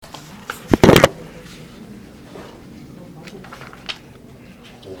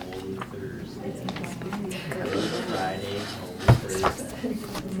Thursday. Friday, Holy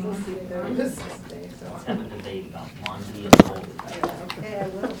Thursday. Let's have a debate about Monday and Holy. Okay, I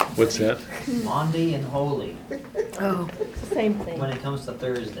will. What's that? Monday and Holy, Oh, it's the same thing. when it comes to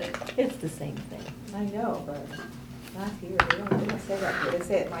Thursday. It's the same thing. I know, but not here. They don't say that here. They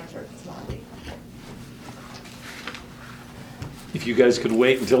say at my church it's Monday. If you guys could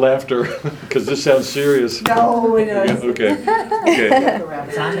wait until after, because this sounds serious. No, it Yeah, is. okay. Okay.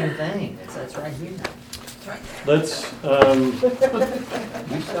 It's on your thing, it's right here. It's right there. Let's,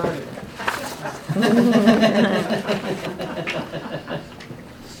 You started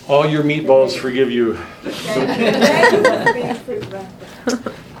all your meatballs forgive you. Thank you for being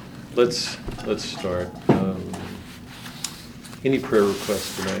fruit. Let's start. Any prayer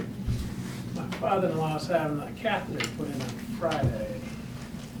requests tonight? My father-in-law's having a catheter put in on Friday.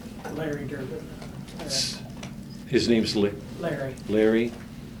 Larry Durbin. His name's Larry. Larry.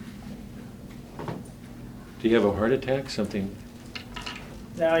 Do you have a heart attack? Something?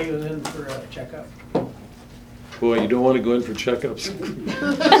 Now he was in for a checkup. Boy, you don't want to go in for checkups.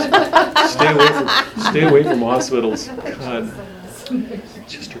 Stay away from hospitals. God.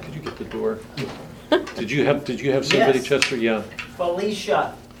 Chester, could you get the door? Did you have somebody, Yes. Chester? Yeah.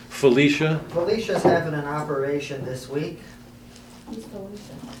 Felicia. Felicia? Felicia's having an operation this week. Who's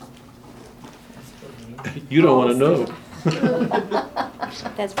Felicia? You don't want to know.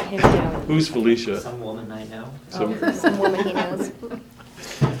 That's for him now. Who's Felicia? Some woman I know. Some- Some woman he knows.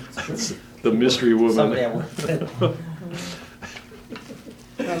 The mystery woman. Somebody I work with.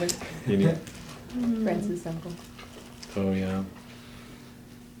 You need- Francis' uncle. Oh, yeah.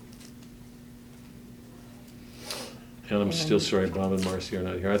 And I'm still sorry Bob and Marcy are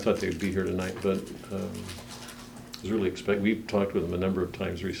not here. I thought they'd be here tonight, but I was really expecting, we've talked with them a number of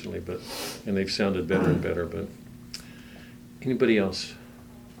times recently, and they've sounded better and better, but anybody else?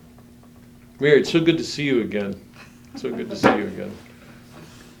 Mary, it's so good to see you again. So good to see you again.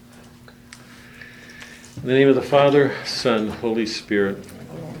 In the name of the Father, Son, Holy Spirit.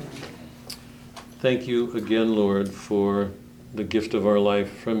 Thank you again, Lord, for the gift of our life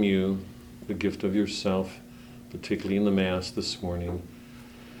from you, the gift of yourself, particularly in the Mass this morning.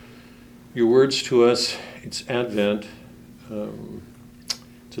 Your words to us, it's Advent.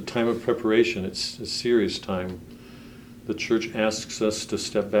 It's a time of preparation. It's a serious time. The Church asks us to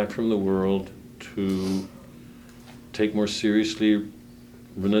step back from the world, to take more seriously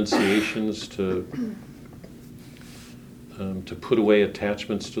renunciations, to put away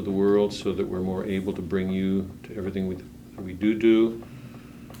attachments to the world so that we're more able to bring you to everything we do.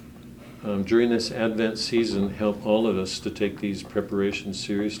 During this Advent season, help all of us to take these preparations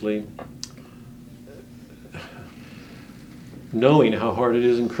seriously, knowing how hard it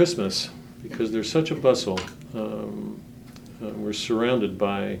is in Christmas, because there's such a bustle. We're surrounded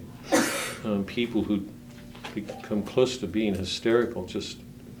by people who become close to being hysterical, just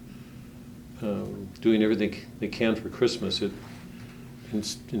doing everything they can for Christmas.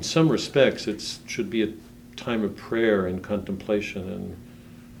 In some respects, it should be a time of prayer and contemplation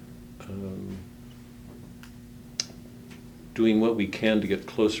and doing what we can to get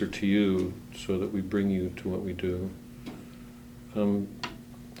closer to you so that we bring you to what we do.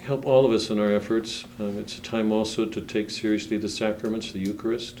 Help all of us in our efforts. It's a time also to take seriously the sacraments, the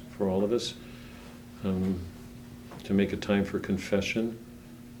Eucharist, for all of us, to make a time for confession.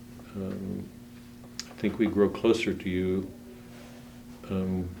 I think we grow closer to you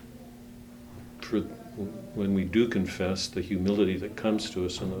when we do confess, the humility that comes to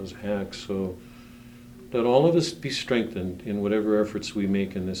us in those acts. So let all of us be strengthened in whatever efforts we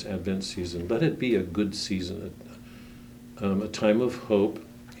make in this Advent season. Let it be a good season, a time of hope,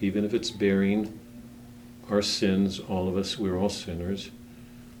 even if it's bearing our sins. All of us, we're all sinners.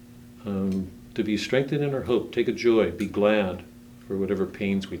 To be strengthened in our hope, take a joy, be glad for whatever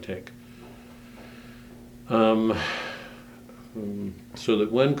pains we take. So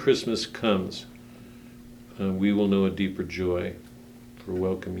that when Christmas comes, we will know a deeper joy for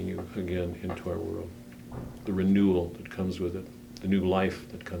welcoming you again into our world. The renewal that comes with it, the new life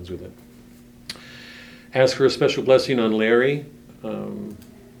that comes with it. Ask for a special blessing on Larry.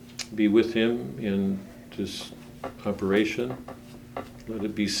 Be with him in this operation. Let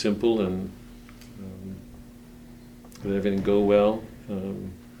it be simple and let everything go well.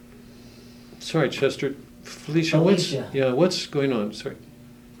 Sorry, Chester. Felicia. What's going on? Sorry.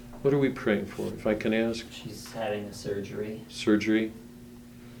 What are we praying for, if I can ask? She's having a surgery. Surgery.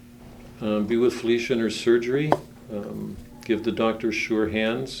 Be with Felicia in her surgery. Give the doctor sure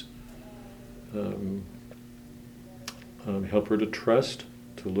hands. Help her to trust,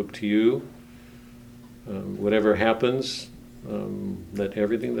 to look to you. Whatever happens, Let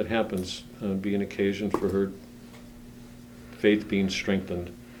everything that happens be an occasion for her faith being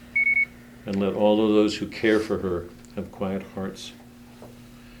strengthened. And let all of those who care for her have quiet hearts.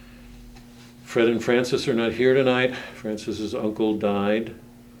 Fred and Francis are not here tonight. Francis's uncle died.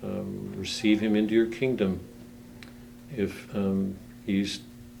 Receive him into your kingdom. If he's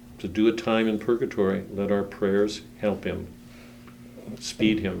to do a time in purgatory, let our prayers help him,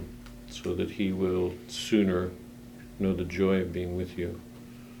 speed him, so that he will sooner know the joy of being with you.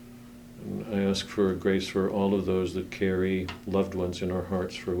 And I ask for grace for all of those that carry loved ones in our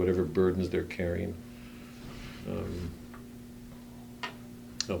hearts for whatever burdens they're carrying.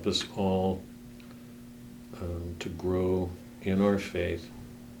 Help us all to grow in our faith,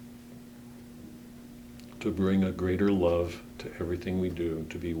 to bring a greater love to everything we do,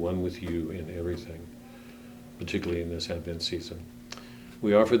 to be one with you in everything, particularly in this Advent season.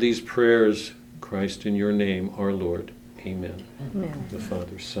 We offer these prayers, Christ, in your name, our Lord. Amen. Amen. The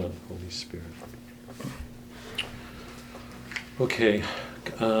Father, Son, Holy Spirit. Okay,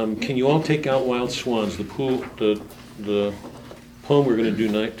 can you all take out Wild Swans? The poem we're going to do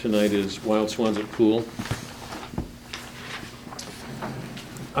tonight is Wild Swans at Pool.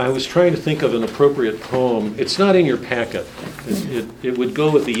 I was trying to think of an appropriate poem. It's not in your packet. It would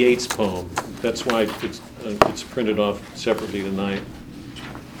go with the Yeats poem. That's why it's printed off separately tonight.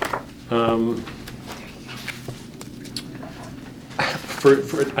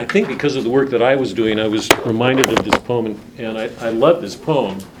 I think because of the work that I was doing, I was reminded of this poem, and I love this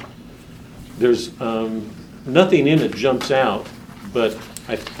poem. There's nothing in it jumps out, but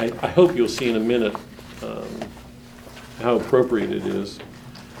I hope you'll see in a minute how appropriate it is.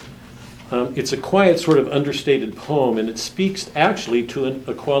 It's a quiet, sort of understated poem, and it speaks actually to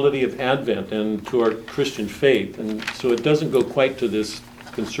a quality of Advent and to our Christian faith. And so it doesn't go quite to this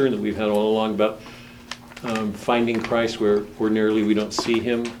concern that we've had all along about finding Christ where ordinarily we don't see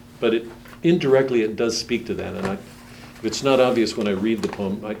him, but indirectly it does speak to that. And if it's not obvious when I read the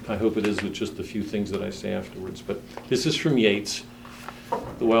poem, I hope it is with just a few things that I say afterwards. But this is from Yeats,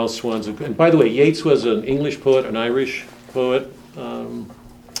 The Wild Swans. And by the way, Yeats was an English poet, an Irish poet.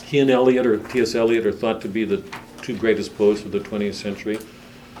 He and Eliot, or T.S. Eliot, are thought to be the two greatest poets of the 20th century.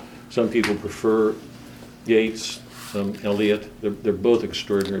 Some people prefer Yeats, Eliot. They're both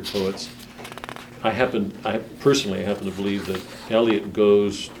extraordinary poets. I personally happen to believe that Eliot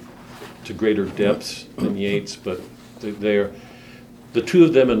goes to greater depths than Yeats, but the two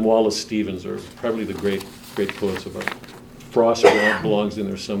of them and Wallace Stevens are probably the great poets of our. Frost belongs in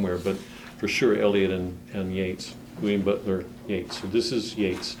there somewhere, but for sure Eliot and Yeats. William Butler Yeats. So this is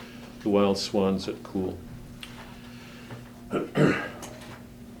Yeats, The Wild Swans at Pool. The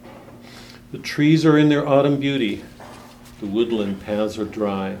trees are in their autumn beauty. The woodland paths are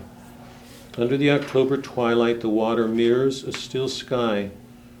dry. Under the October twilight, the water mirrors a still sky.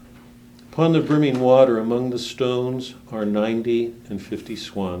 Upon the brimming water among the stones are 90 and 50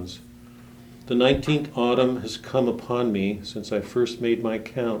 swans. The 19th autumn has come upon me since I first made my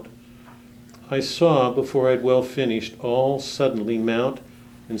count. I saw, before I'd well finished, all suddenly mount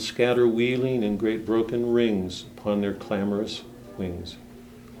and scatter wheeling in great broken rings upon their clamorous wings.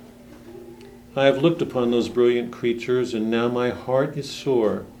 I have looked upon those brilliant creatures, and now my heart is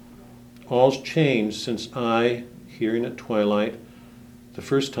sore. All's changed since I, hearing at twilight, the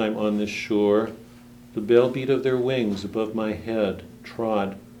first time on this shore, the bell beat of their wings above my head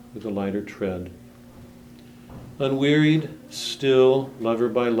trod with a lighter tread. Unwearied, still, lover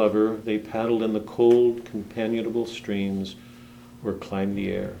by lover, they paddled in the cold, companionable streams or climbed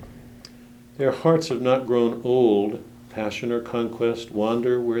the air. Their hearts have not grown old. Passion or conquest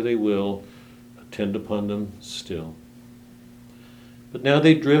wander where they will, attend upon them still. But now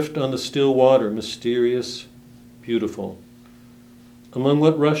they drift on the still water, mysterious, beautiful. Among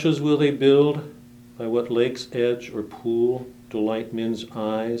what rushes will they build? By what lake's edge or pool delight men's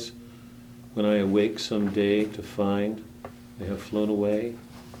eyes? When I awake some day to find they have flown away,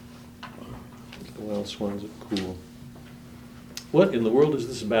 the wild swans at Pool. What in the world is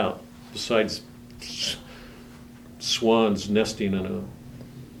this about, besides swans nesting in a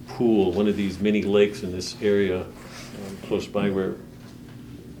pool, one of these many lakes in this area close by where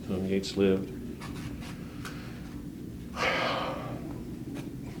Yeats lived?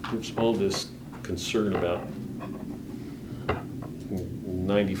 There's all this concern about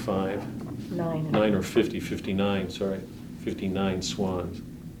 59 swans.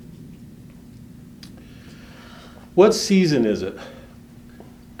 What season is it?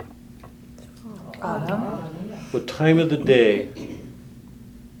 Autumn. What time of the day?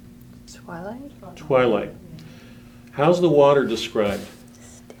 Twilight. Twilight. How's the water described?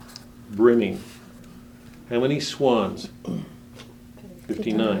 Brimming. How many swans?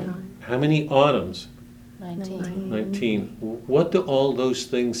 59. How many autumns? 19. 19. What do all those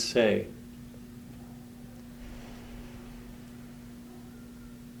things say?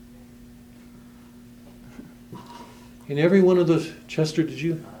 In every one of those, Chester, did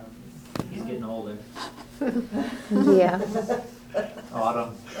you? He's getting older. Yeah.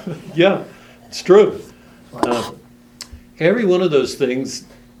 Autumn. Yeah, it's true. Every one of those things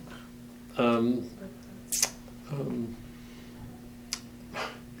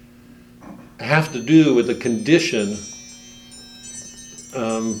have to do with a condition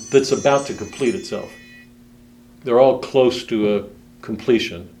that's about to complete itself. They're all close to a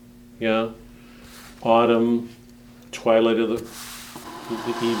completion. Yeah, autumn, twilight of the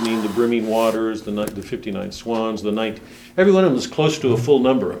evening, the brimming waters, the 59 swans, the night. Every one of them is close to a full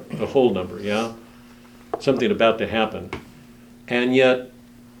number, a whole number. Yeah, something about to happen, and yet,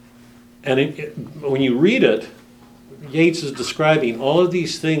 when you read it, Yeats is describing all of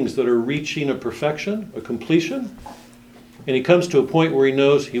these things that are reaching a perfection, a completion, and he comes to a point where he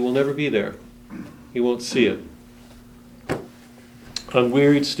knows he will never be there. He won't see it.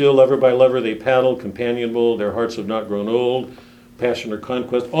 Unwearied still, lover by lover, they paddle, companionable, their hearts have not grown old, passion or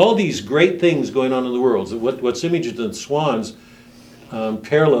conquest. All these great things going on in the world. What's imaged in swans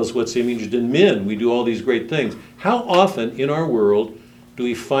parallels what's imaged in men. We do all these great things. How often in our world do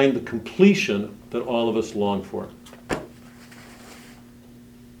we find the completion that all of us long for?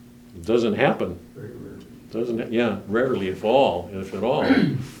 It doesn't happen. Rarely, if at all.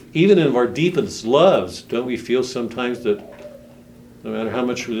 Even in our deepest loves, don't we feel sometimes that no matter how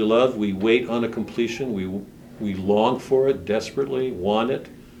much we love, we wait on a completion, we long for it desperately, want it,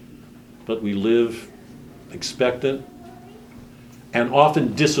 but we live expectant and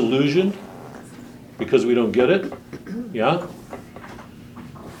often disillusioned because we don't get it? Yeah?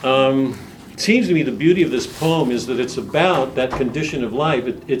 It seems to me the beauty of this poem is that it's about that condition of life.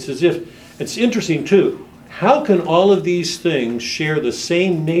 It's as if, it's interesting too, how can all of these things share the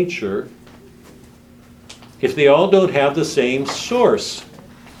same nature if they all don't have the same source?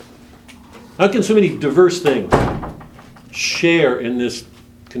 How can so many diverse things share in this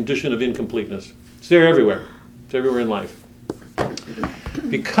condition of incompleteness? It's there everywhere. It's everywhere in life.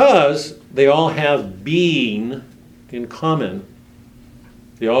 Because they all have being in common.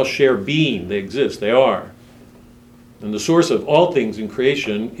 They all share being. They exist. They are. And the source of all things in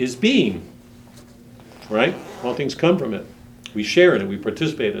creation is being. Right? All things come from it. We share in it. We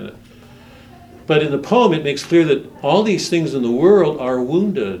participate in it. But in the poem, it makes clear that all these things in the world are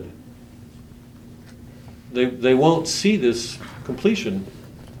wounded. They won't see this completion.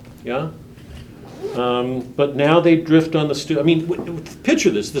 Yeah? But now they drift on the picture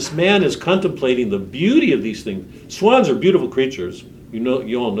this. This man is contemplating the beauty of these things. Swans are beautiful creatures.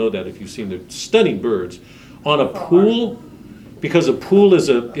 You all know that if you've seen them. Stunning birds. On a pool, because a pool is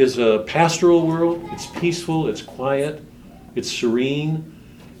a pastoral world. It's peaceful, it's quiet, it's serene.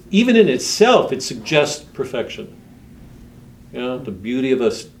 Even in itself, it suggests perfection. The beauty of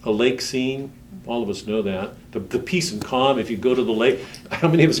a lake scene, all of us know that. The peace and calm, if you go to the lake. How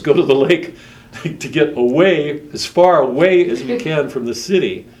many of us go to the lake to get away, as far away as we can from the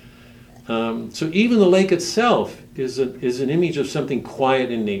city? So even the lake itself is an image of something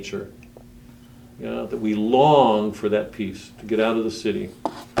quiet in nature. That we long for that peace, to get out of the city.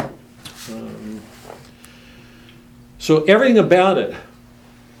 So everything about it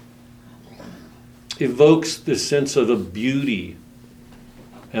evokes this sense of a beauty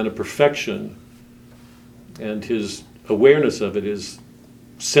and a perfection, and his awareness of it, his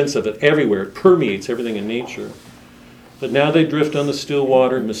sense of it everywhere. It permeates everything in nature. But now they drift on the still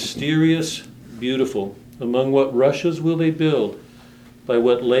water, mysterious, beautiful. Among what rushes will they build? By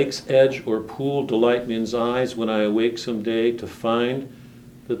what lake's edge or pool delight men's eyes when I awake some day to find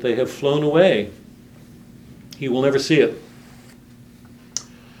that they have flown away? He will never see it.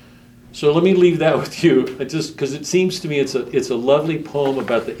 So let me leave that with you, because it seems to me it's a lovely poem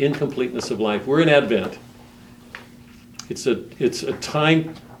about the incompleteness of life. We're in Advent. It's a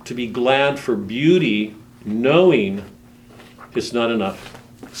time to be glad for beauty, knowing it's not enough.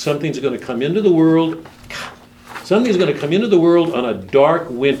 Something's going to come into the world. Something's going to come into the world on a dark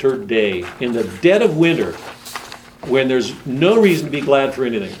winter day, in the dead of winter, when there's no reason to be glad for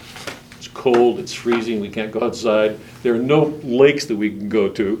anything. It's cold, it's freezing, we can't go outside. There are no lakes that we can go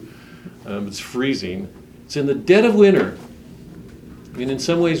to. It's freezing. It's in the dead of winter. In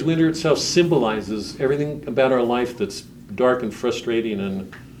some ways, winter itself symbolizes everything about our life that's dark and frustrating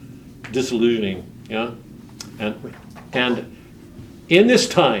and disillusioning. Yeah? And in this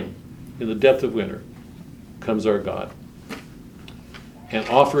time, in the depth of winter, comes our God and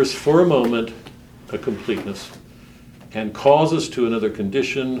offers for a moment a completeness. and calls us to another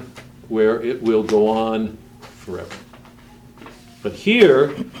condition where it will go on forever. But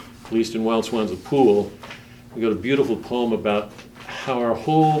here, at least in Wild Swans of Poole, we got a beautiful poem about how our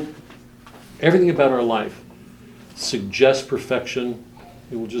everything about our life suggests perfection.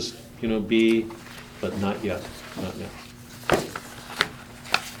 It will just, be, but not yet, not now.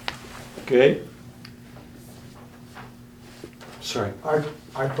 Okay? Sorry.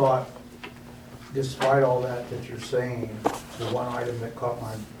 I thought, despite all that you're saying, the one item that caught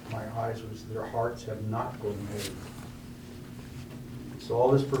my eyes was their hearts have not grown old. So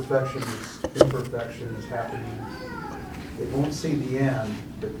all this perfection, this imperfection is happening. They won't see the end,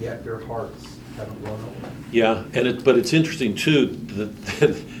 but yet their hearts haven't grown old. Yeah, but it's interesting too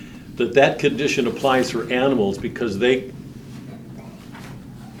that condition applies for animals because they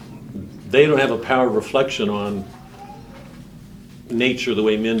don't have a power of reflection on nature the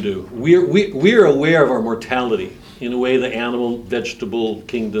way men do. We're aware of our mortality in a way the animal, vegetable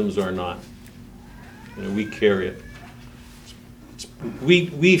kingdoms are not. We carry it.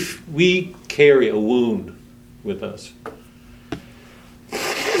 We carry a wound with us.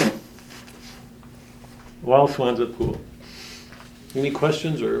 Wild Swans at Poole. Any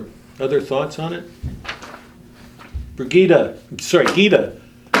questions or other thoughts on it? Gita,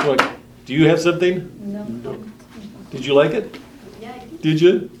 what, do you have something? No. Did you like it? Yeah, I did. Did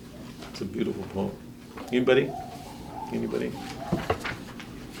you? It's a beautiful poem. Anybody?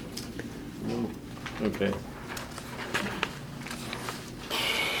 No? Okay.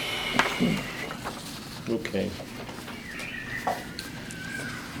 Okay.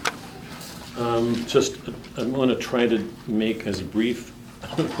 I'm going to try to make as brief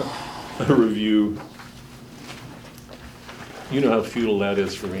a review. You know how futile that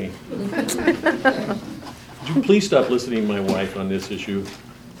is for me. Would you please stop listening to my wife on this issue?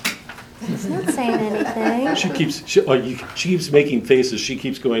 He's not saying anything. She keeps making faces. She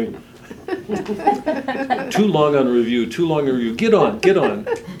keeps going, too long on a review, too long a review. Get on.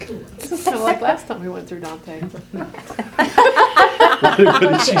 This is kind of like last time we went through Dante. What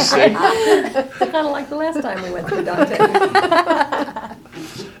did she say? Kind of like the last time we went through Dante.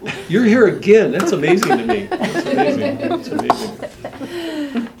 You're here again. That's amazing to me. That's amazing.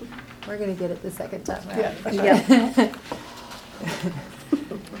 We're going to get it the second time around. Yeah.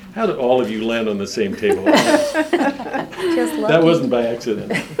 How did all of you land on the same table? Just lucky. That wasn't by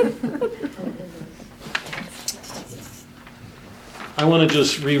accident. I want to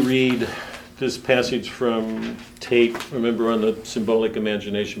just reread this passage from Tate, remember, on the symbolic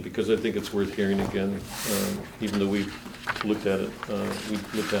imagination, because I think it's worth hearing again, even though we looked at it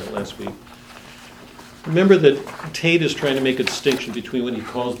last week. Remember that Tate is trying to make a distinction between what he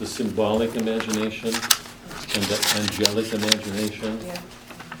calls the symbolic imagination and the angelic imagination. Yeah.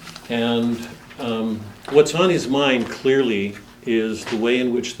 And what's on his mind clearly is the way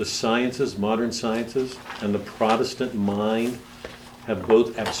in which the sciences, modern sciences, and the Protestant mind have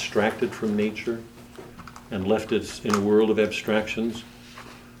both abstracted from nature and left it in a world of abstractions,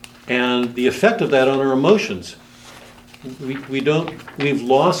 and the effect of that on our emotions. We've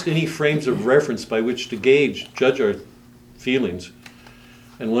lost any frames of reference by which to judge our feelings.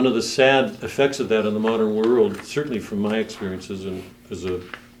 And one of the sad effects of that in the modern world, certainly from my experiences and as a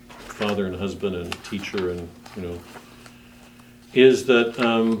father and husband and teacher, and is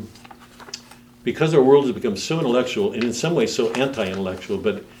that because our world has become so intellectual, and in some ways so anti-intellectual,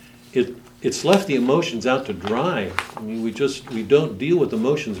 but it's left the emotions out to dry. I mean, we don't deal with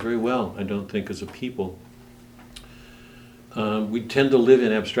emotions very well, I don't think, as a people. We tend to live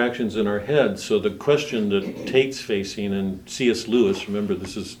in abstractions in our heads. So the question that Tate's facing, and C.S. Lewis, remember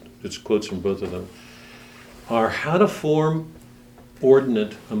it's quotes from both of them, are how to form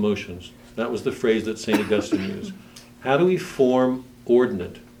ordinate emotions. That was the phrase that St. Augustine used. How do we form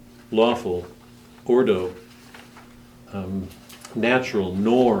ordinate, lawful, ordo, natural,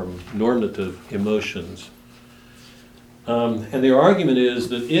 normative emotions? And their argument is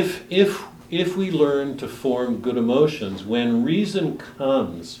that if we learn to form good emotions, when reason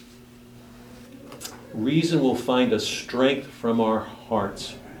comes, reason will find a strength from our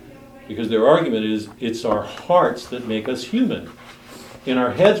hearts. Because their argument is it's our hearts that make us human. In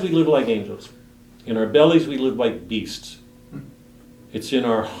our heads we live like angels. In our bellies we live like beasts. It's in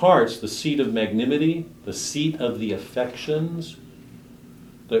our hearts, the seat of magnanimity, the seat of the affections,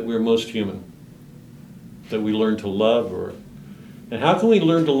 that we're most human. That we learn to love. And how can we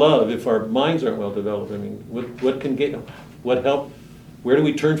learn to love if our minds aren't well developed? I mean, what help? Where do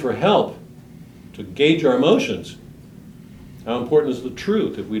we turn for help to gauge our emotions? How important is the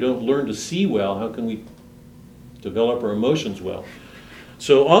truth? If we don't learn to see well, how can we develop our emotions well?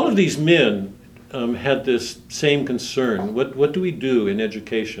 So all of these men had this same concern. What do we do in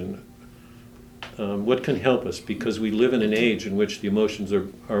education? What can help us? Because we live in an age in which the emotions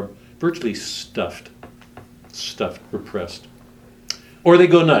are virtually stuffed, repressed. Or they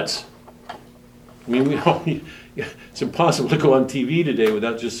go nuts. I mean, it's impossible to go on TV today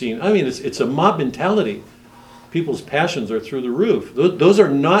without just seeing, it's a mob mentality. People's passions are through the roof. Those are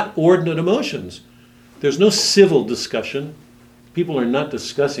not ordinate emotions. There's no civil discussion. People are not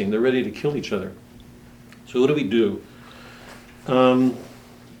discussing. They're ready to kill each other. So what do we do?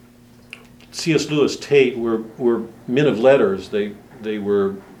 C.S. Lewis, Tate were men of letters. They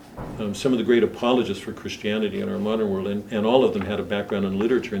were some of the great apologists for Christianity in our modern world, and all of them had a background in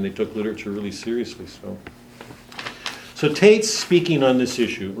literature, and they took literature really seriously. So Tate's speaking on this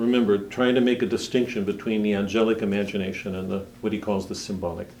issue, remember, trying to make a distinction between the angelic imagination and what he calls the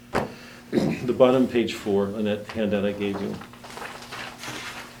symbolic. The bottom page 4 on that handout I gave you.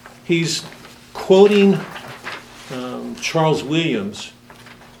 He's quoting Charles Williams,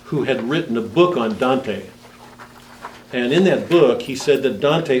 who had written a book on Dante. And in that book, he said that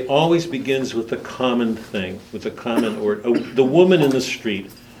Dante always begins with a common thing, with a common order. The woman in the street.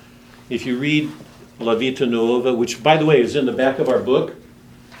 If you read La Vita Nuova, which, by the way, is in the back of our book,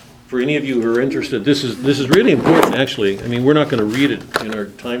 for any of you who are interested, this is really important, actually. I mean, we're not going to read it in our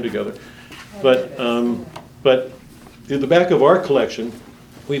time together. But in the back of our collection,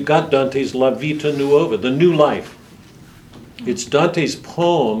 we've got Dante's La Vita Nuova, the new life. It's Dante's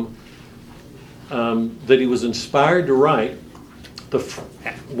poem that he was inspired to write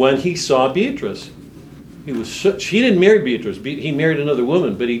when he saw Beatrice. He didn't marry Beatrice. He married another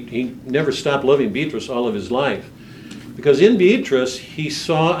woman, but he never stopped loving Beatrice all of his life. Because in Beatrice, he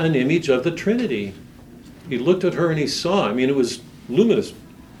saw an image of the Trinity. He looked at her and he saw. It was luminous,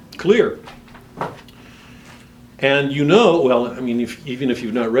 clear. And even if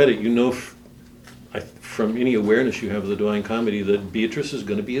you've not read it, from any awareness you have of the Divine Comedy, that Beatrice is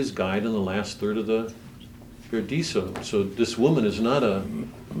going to be his guide in the last third of the Paradiso. So this woman is not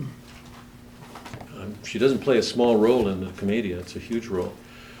she doesn't play a small role in the Commedia. It's a huge role.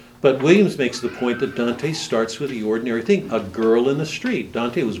 But Williams makes the point that Dante starts with the ordinary thing, a girl in the street.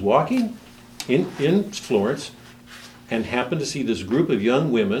 Dante was walking in Florence and happened to see this group of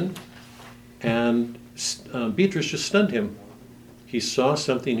young women, and Beatrice just stunned him. He saw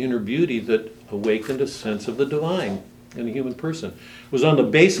something in her beauty that awakened a sense of the divine in a human person. It was on the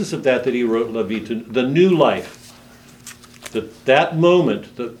basis of that he wrote La Vita, the new life. That moment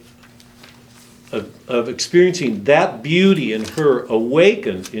of experiencing that beauty in her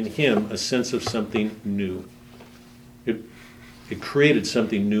awakened in him a sense of something new. It created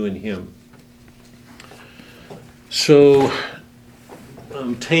something new in him. So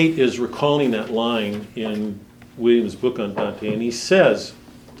Tate is recalling that line in Williams' book on Dante, and he says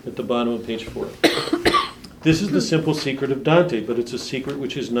at the bottom of page 4, "This is the simple secret of Dante, but it's a secret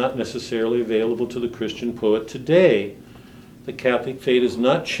which is not necessarily available to the Christian poet today. The Catholic faith has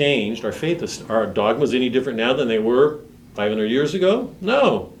not changed. Our dogmas any different now than they were 500 years ago?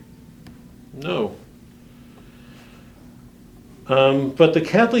 No. But the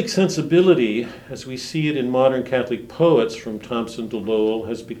Catholic sensibility, as we see it in modern Catholic poets from Thompson to Lowell,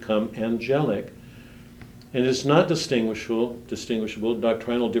 has become angelic, and is not distinguishable,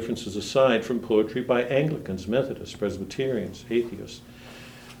 doctrinal differences aside, from poetry by Anglicans, Methodists, Presbyterians, atheists.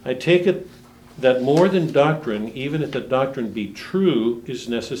 I take it that more than doctrine, even if the doctrine be true, is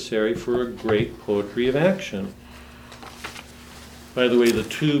necessary for a great poetry of action." By the way, the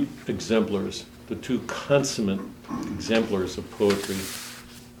two consummate exemplars of poetry,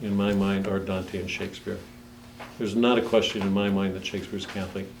 in my mind, are Dante and Shakespeare. There's not a question in my mind that Shakespeare's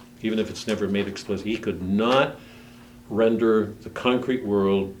Catholic, even if it's never made explicit. He could not render the concrete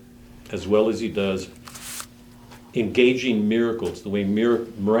world as well as he does, engaging miracles, the way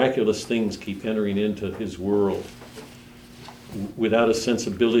miraculous things keep entering into his world, without a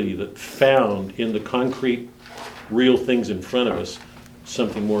sensibility that found in the concrete, real things in front of us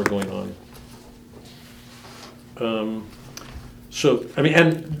something more going on. And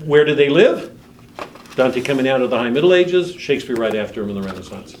where did they live? Dante coming out of the High Middle Ages, Shakespeare right after him in the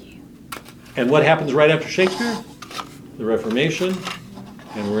Renaissance. And what happens right after Shakespeare? The Reformation,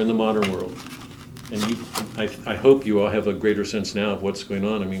 and we're in the modern world. And I hope you all have a greater sense now of what's going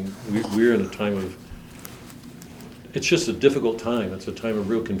on. We're in a time of, it's just a difficult time. It's a time of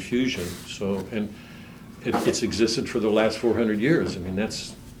real confusion. And it's existed for the last 400 years.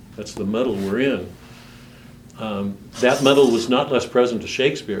 That's the muddle we're in. That muddle was not less present to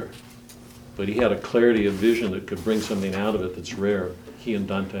Shakespeare, but he had a clarity of vision that could bring something out of it that's rare. He and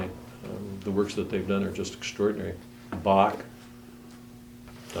Dante, the works that they've done are just extraordinary. Bach,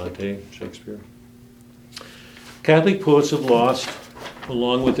 Dante, Shakespeare. Catholic poets have lost,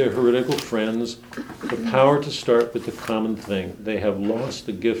 along with their heretical friends, the power to start with the common thing. They have lost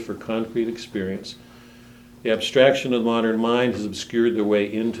the gift for concrete experience. The abstraction of the modern mind has obscured their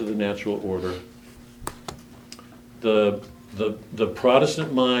way into the natural order. The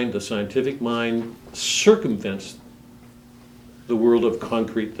Protestant mind, the scientific mind, circumvents the world of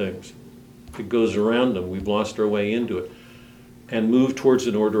concrete things. It goes around them. We've lost our way into it and moved towards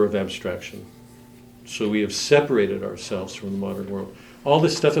an order of abstraction. So we have separated ourselves from the modern world. All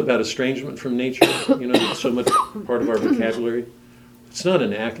this stuff about estrangement from nature, it's so much part of our vocabulary. It's not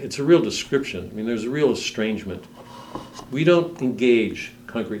an act, it's a real description. I mean, there's a real estrangement. We don't engage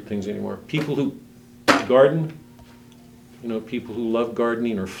concrete things anymore. People who garden, people who love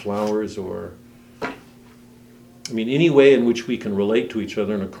gardening or flowers or, any way in which we can relate to each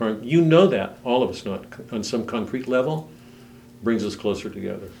other in that, all of us know it, on some concrete level, brings us closer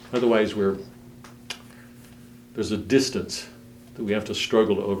together. Otherwise, there's a distance that we have to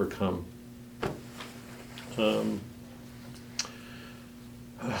struggle to overcome.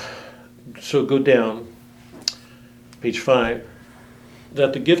 So go down, page 5.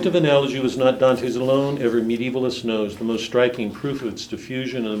 That the gift of analogy was not Dante's alone, every medievalist knows. The most striking proof of its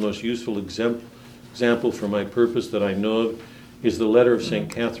diffusion and the most useful example for my purpose that I know of is the letter of St.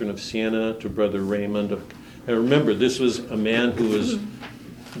 Catherine of Siena to Brother Raymond. And remember, this was a man who was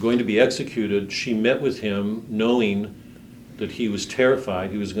going to be executed. She met with him knowing that he was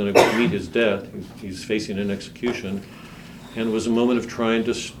terrified. He was going to meet his death. He's facing an execution. And it was a moment of trying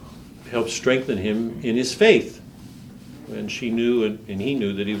to help strengthen him in his faith. And she knew, and he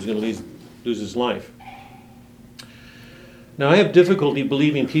knew, that he was going to lose his life. Now, I have difficulty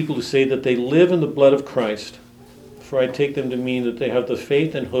believing people who say that they live in the blood of Christ, for I take them to mean that they have the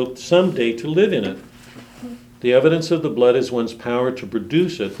faith and hope someday to live in it. The evidence of the blood is one's power to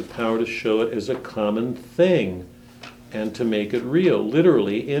produce it, the power to show it as a common thing, and to make it real,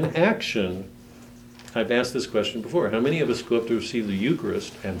 literally in action. I've asked this question before. How many of us go up to receive the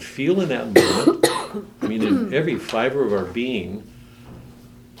Eucharist and feel in that moment, in every fiber of our being,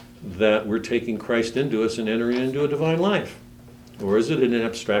 that we're taking Christ into us and entering into a divine life? Or is it an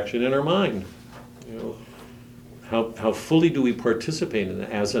abstraction in our mind? How fully do we participate in it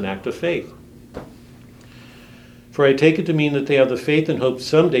as an act of faith? For I take it to mean that they have the faith and hope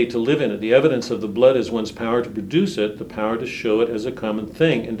someday to live in it. The evidence of the blood is one's power to produce it, the power to show it as a common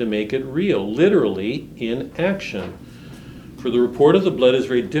thing, and to make it real, literally in action. For the report of the blood is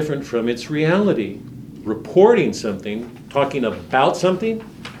very different from its reality. Reporting something, talking about something,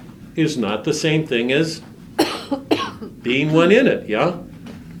 is not the same thing as being one in it, yeah?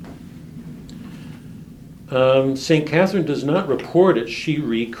 St. Catherine does not report it, she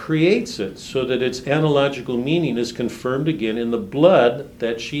recreates it, so that its analogical meaning is confirmed again in the blood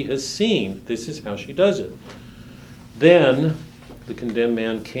that she has seen. This is how she does it. Then the condemned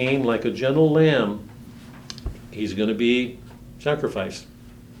man came like a gentle lamb. He's going to be sacrificed.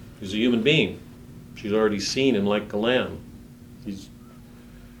 He's a human being. She's already seen him like a lamb.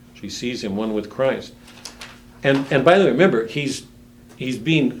 She sees him one with Christ. And by the way, remember, he's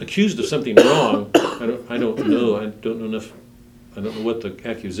being accused of something wrong. I don't know what the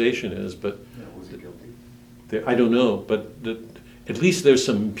accusation is, but Was he guilty? I don't know. But at least there's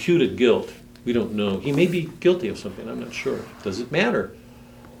some imputed guilt. We don't know. He may be guilty of something. I'm not sure. Does it matter?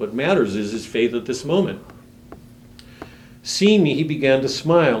 What matters is his faith at this moment. Seeing me, he began to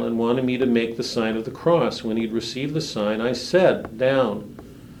smile and wanted me to make the sign of the cross. When he'd received the sign, I said, "Down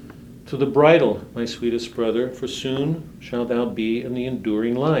to the bridle, my sweetest brother, for soon shalt thou be in the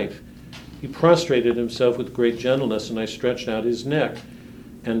enduring life." He prostrated himself with great gentleness, and I stretched out his neck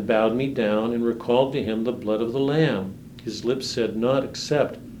and bowed me down and recalled to him the blood of the Lamb. His lips said not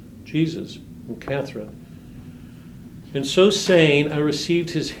except Jesus and Catherine. And so saying, I received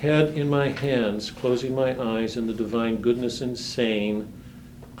his head in my hands, closing my eyes in the divine goodness and saying,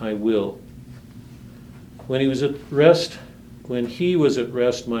 I will. When he was at rest,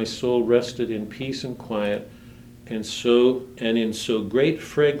 my soul rested in peace and quiet, and in so great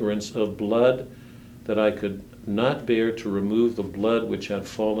fragrance of blood that I could not bear to remove the blood which had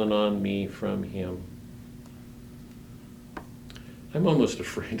fallen on me from him. I'm almost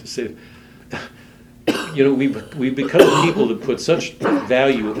afraid to say, we've become people that put such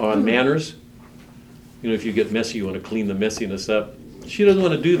value on manners. If you get messy, you want to clean the messiness up. She doesn't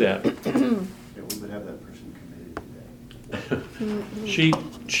want to do that. Yeah, we would have that person committed to that.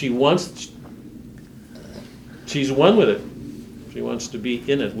 She's one with it. She wants to be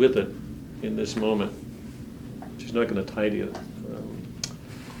in it, with it, in this moment. She's not going to tidy it.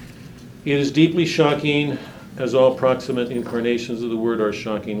 It is deeply shocking as all proximate incarnations of the Word are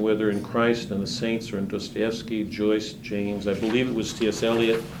shocking, whether in Christ and the saints or in Dostoevsky, Joyce, James. I believe it was T.S.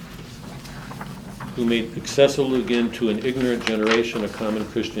 Eliot who made accessible again to an ignorant generation a common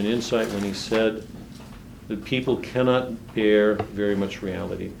Christian insight when he said that people cannot bear very much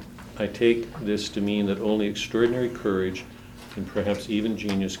reality. I take this to mean that only extraordinary courage and perhaps even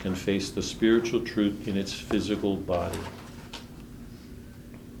genius can face the spiritual truth in its physical body.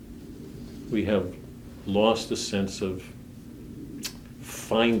 We have lost a sense of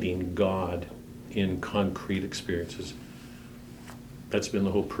finding God in concrete experiences. That's been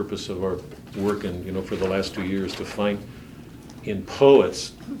the whole purpose of our work, and for the last 2 years, to find in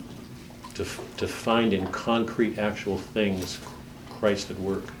poets, to find in concrete, actual things Christ at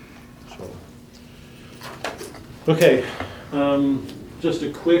work. So, okay, just a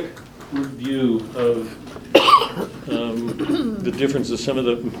quick review of the differences, some of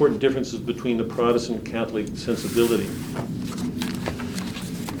the important differences between the Protestant and Catholic sensibility.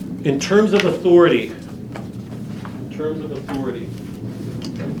 In terms of authority,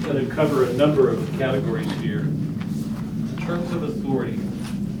 I'm going to cover a number of categories here. In terms of authority,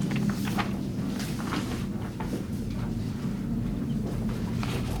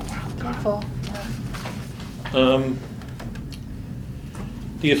 Careful.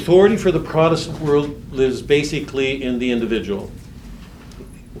 the authority for the Protestant world lives basically in the individual.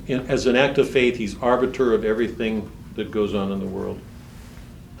 As an act of faith, he's arbiter of everything that goes on in the world.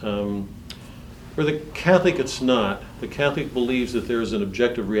 For the Catholic, it's not. The Catholic believes that there is an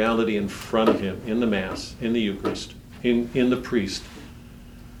objective reality in front of him, in the Mass, in the Eucharist, in the priest,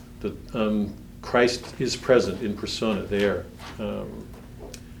 that Christ is present in persona there.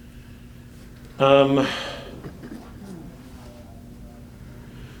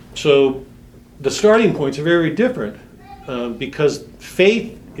 So the starting points are very different because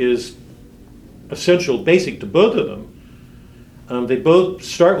faith is essential, basic to both of them. They both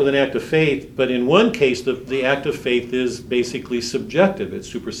start with an act of faith, but in one case, the act of faith is basically subjective. It's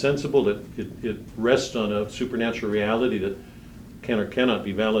supersensible. It rests on a supernatural reality that can or cannot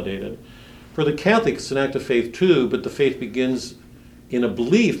be validated. For the Catholic, it's an act of faith too, but the faith begins in a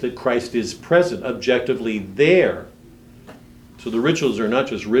belief that Christ is present, objectively there. So the rituals are not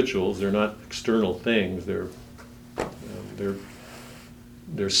just rituals; they're not external things. They're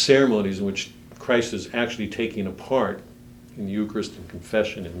ceremonies in which Christ is actually taking a part. In the Eucharist, in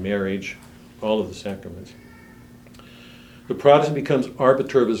confession, in marriage, all of the sacraments. The Protestant becomes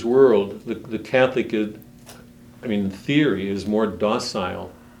arbiter of his world. The Catholic, in theory, is more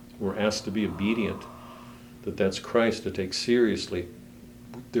docile. We're asked to be obedient, that's Christ to take seriously.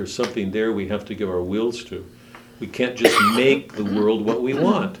 There's something there we have to give our wills to. We can't just make the world what we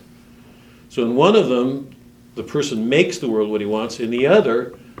want. So in one of them, the person makes the world what he wants. In the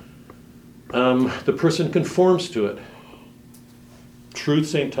other, the person conforms to it. Truth,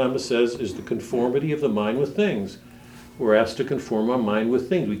 St. Thomas says, is the conformity of the mind with things. We're asked to conform our mind with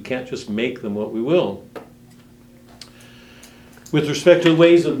things. We can't just make them what we will. With respect to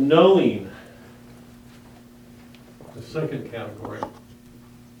ways of knowing, the second category.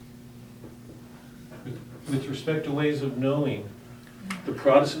 With respect to ways of knowing, the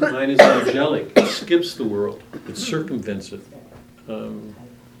Protestant mind is angelic. It skips the world. It circumvents it.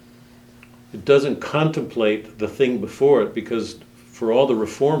 It doesn't contemplate the thing before it because for all the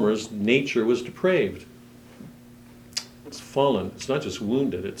reformers, nature was depraved. It's fallen. It's not just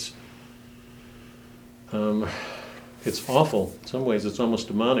wounded. It's awful. In some ways, it's almost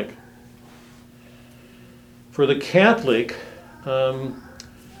demonic. For the Catholic,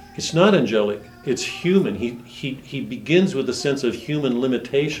 it's not angelic. It's human. He begins with a sense of human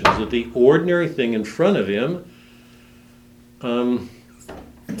limitations, that the ordinary thing in front of him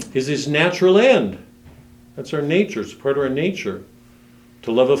is his natural end. That's our nature. It's part of our nature.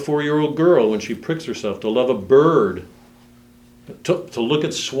 To love a 4-year-old girl when she pricks herself, to love a bird, to look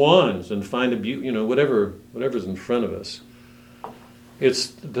at swans and find a beauty, whatever's in front of us.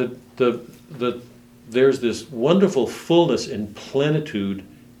 It's there's this wonderful fullness and plenitude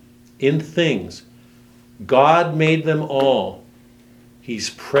in things. God made them all. He's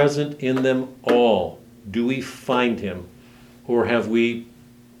present in them all. Do we find him? Or have we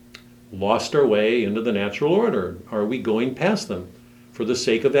lost our way into the natural order? Are we going past them for the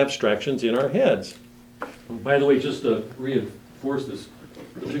sake of abstractions in our heads? And by the way, just to reinforce this,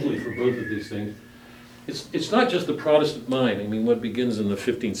 particularly for both of these things, it's not just the Protestant mind. What begins in the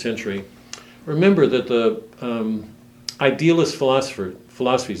 15th century. Remember that the idealist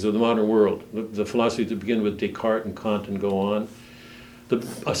philosophies of the modern world, the philosophies that begin with Descartes and Kant and go on, the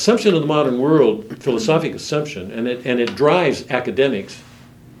assumption of the modern world, philosophic assumption, and it drives academics,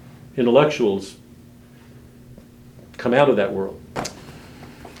 intellectuals, come out of that world.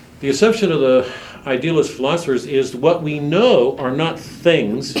 The assumption of the idealist philosophers is what we know are not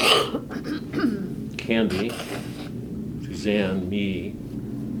things, Candy, Suzanne, me,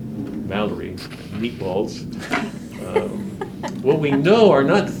 Valerie, meatballs. What we know are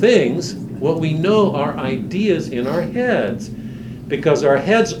not things, what we know are ideas in our heads. Because our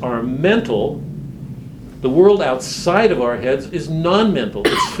heads are mental, the world outside of our heads is non-mental,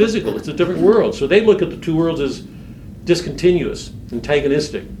 it's physical, it's a different world. So they look at the two worlds as discontinuous,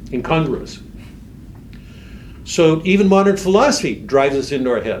 antagonistic, incongruous. So even modern philosophy drives us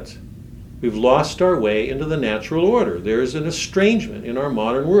into our heads. We've lost our way into the natural order. There's an estrangement in our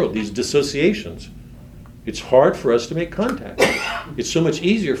modern world, these dissociations. It's hard for us to make contact. It's so much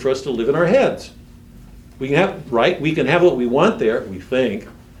easier for us to live in our heads. We can have, right? We can have what we want there, we think.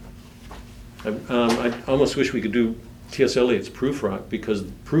 I almost wish we could do T.S. Eliot's Proof Rock, because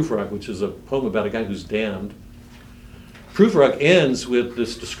Proof Rock, which is a poem about a guy who's damned, Proof Rock ends with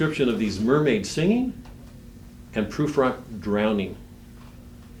this description of these mermaids singing and Proof Rock drowning.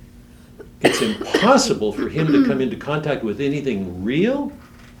 It's impossible for him to come into contact with anything real,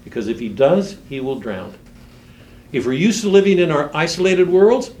 because if he does, he will drown. If we're used to living in our isolated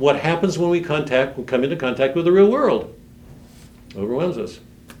worlds, what happens when we come into contact with the real world? It overwhelms us.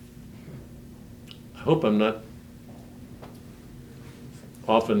 I hope I'm not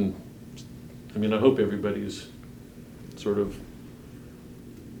often, I hope everybody's sort of,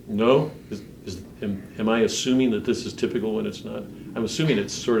 no? Am I assuming that this is typical when it's not? I'm assuming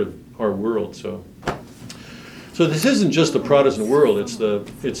it's sort of our world, so this isn't just the Protestant world, it's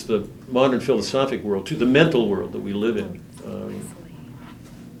the modern philosophic world, too, the mental world that we live in.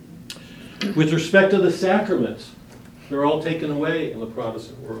 With respect to the sacraments, they're all taken away in the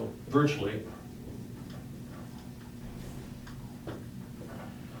Protestant world, virtually.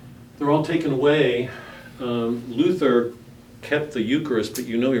 They're all taken away. Luther kept the Eucharist, but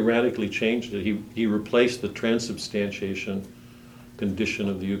he radically changed it. He replaced the transubstantiation condition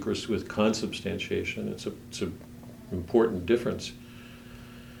of the Eucharist with consubstantiation. It's an important difference.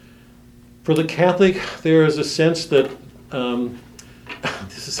 For the Catholic, there is a sense that the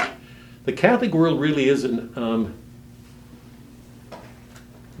Catholic world really is an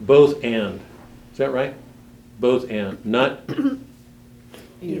both and. Is that right? Both and, not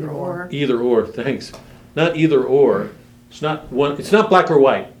Either or. Either or. Thanks. Not either or. It's not one. It's not black or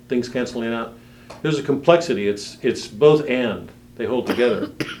white. Things canceling out. There's a complexity. It's both and. They hold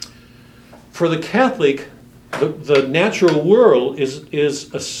together. For the Catholic, the natural world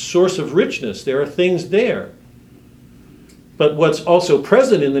is a source of richness. There are things there. But what's also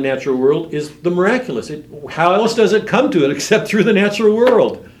present in the natural world is the miraculous. How else does it come to it except through the natural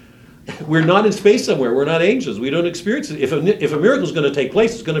world? We're not in space somewhere. We're not angels. We don't experience it. If a miracle is going to take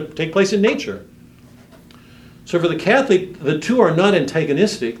place, it's going to take place in nature. So for the Catholic, the two are not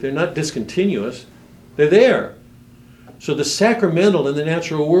antagonistic. They're not discontinuous. They're there. So the sacramental and the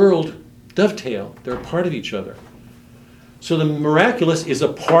natural world dovetail. They're a part of each other. So the miraculous is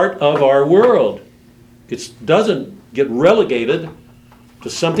a part of our world. It doesn't get relegated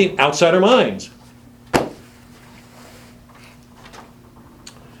to something outside our minds.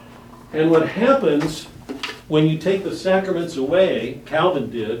 And what happens when you take the sacraments away, Calvin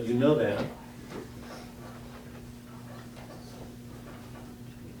did, you know that.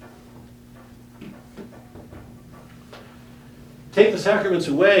 Take the sacraments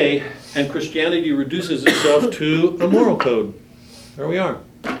away, and Christianity reduces itself to a moral code. There we are.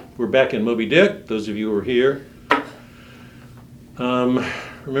 We're back in Moby Dick, those of you who are here.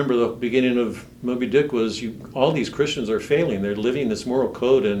 Remember the beginning of Moby Dick was all these Christians are failing. They're living this moral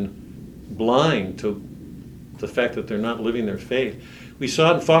code and blind to the fact that they're not living their faith. We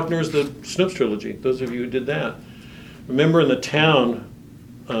saw it in Faulkner's The Snopes Trilogy, those of you who did that. Remember in the town,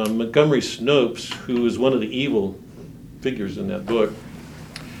 Montgomery Snopes, who is one of the evil figures in that book,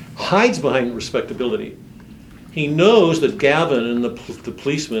 hides behind respectability. He knows that Gavin and the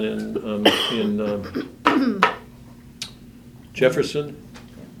policeman in Jefferson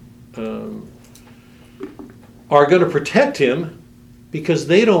are going to protect him because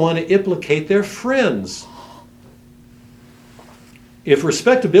they don't want to implicate their friends. If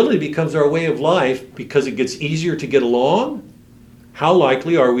respectability becomes our way of life because it gets easier to get along, how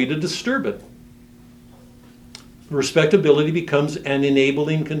likely are we to disturb it? Respectability becomes an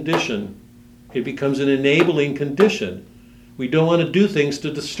enabling condition. It becomes an enabling condition. We don't want to do things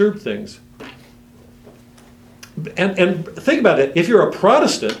to disturb things. And think about it. If you're a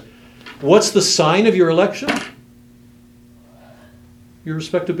Protestant, what's the sign of your election? Your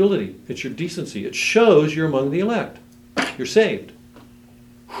respectability. It's your decency. It shows you're among the elect. You're saved.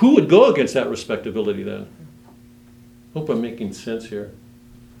 Who would go against that respectability then? Hope I'm making sense here.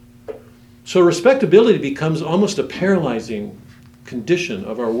 So respectability becomes almost a paralyzing condition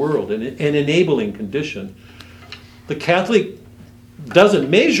of our world, an enabling condition. The Catholic doesn't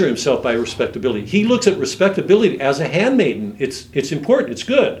measure himself by respectability. He looks at respectability as a handmaiden. It's important, it's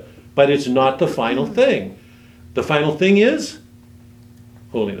good, but it's not the final thing. The final thing is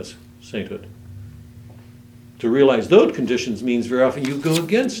holiness, sainthood. To realize those conditions means very often you go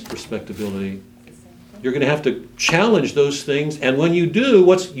against respectability. You're going to have to challenge those things, and when you do,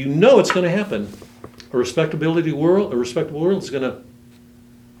 you know it's going to happen. A respectable world is going to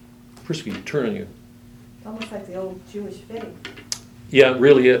persecute, turn on you. Almost like the old Jewish faith. Yeah,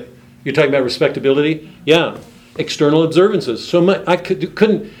 really. You're talking about respectability? Yeah. External observances. So I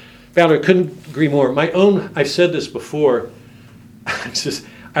couldn't agree more. I've said this before.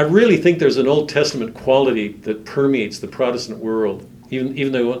 I really think there's an Old Testament quality that permeates the Protestant world,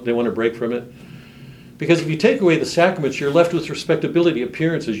 even though they want to break from it. Because if you take away the sacraments, you're left with respectability,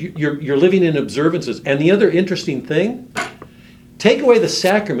 appearances. You're living in observances. And the other interesting thing, take away the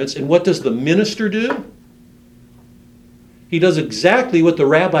sacraments, and what does the minister do? He does exactly what the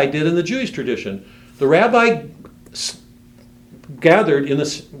rabbi did in the Jewish tradition. The rabbi gathered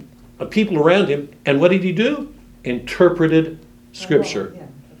people around him, and what did he do? Interpreted Scripture. Yeah.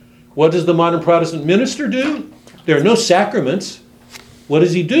 What does the modern Protestant minister do? There are no sacraments. What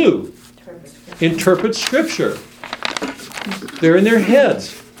does he do? Interpret Scripture. They're in their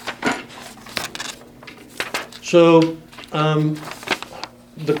heads. So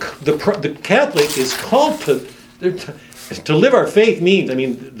the Catholic is called to live our faith means. I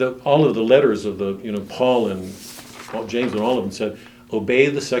mean, all of the letters of Paul and James and all of them said, obey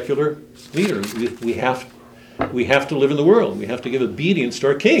the secular leader. We have to live in the world. We have to give obedience to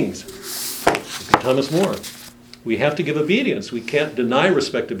our kings. Thomas More. We have to give obedience. We can't deny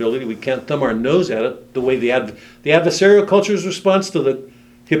respectability. We can't thumb our nose at it. The way the adversarial culture's response to the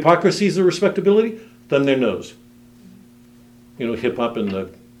hypocrisies of respectability, thumb their nose. Hip hop and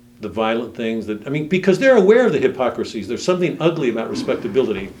the violent things because they're aware of the hypocrisies. There's something ugly about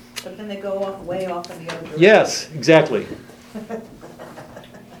respectability. But then they go way off in the other direction. Yes, exactly.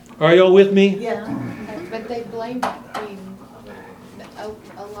 Are you all with me? Yeah. But they blamed,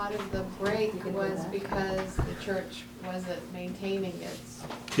 a lot of the break was because the church wasn't maintaining its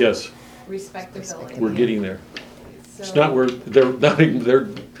Yes, respectability. we're getting there. So- It's not where they're not even,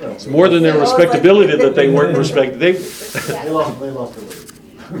 it's more than their respectability that they weren't respected. They lost their way.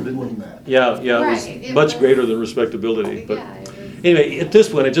 Didn't win that. Yeah, it Right, was it much was- greater than respectability. But Yeah, it was- anyway, at this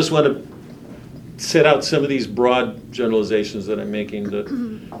point, I just want to set out some of these broad generalizations that I'm making. That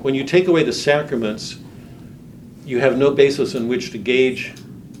when you take away the sacraments, you have no basis in which to gauge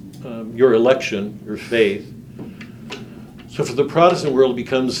your election, your faith. So for the Protestant world, it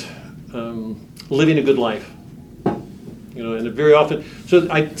becomes living a good life. And it very often, so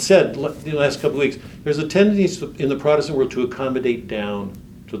I said in the last couple of weeks, there's a tendency in the Protestant world to accommodate down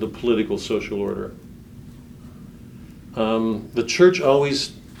to the political social order. The church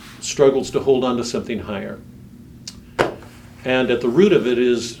always struggles to hold on to something higher. And at the root of it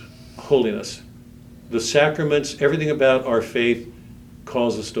is holiness. The sacraments, everything about our faith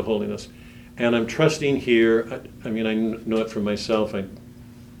calls us to holiness. And I'm trusting here, I know it from myself, I'm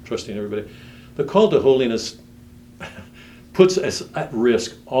trusting everybody. The call to holiness puts us at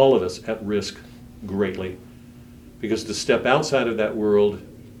risk, all of us at risk greatly. Because to step outside of that world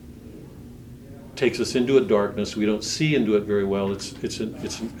takes us into a darkness. We don't see into it very well.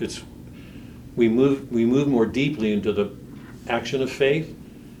 We move more deeply into the action of faith.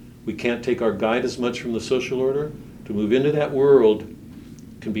 We can't take our guide as much from the social order. To move into that world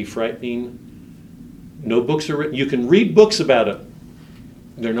can be frightening. No books are written. You can read books about it.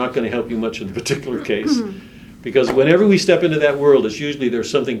 They're not going to help you much in the particular case. Because whenever we step into that world, it's usually there's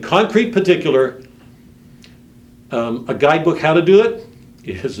something concrete, particular. A guidebook how to do it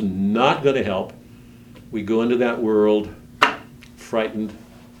is not going to help. We go into that world frightened,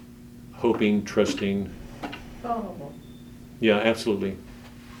 hoping, trusting. Vulnerable. Yeah, absolutely.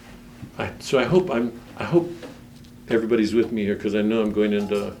 So I hope everybody's with me here, because I know I'm going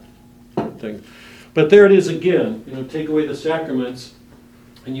into things. But there it is again. Take away the sacraments,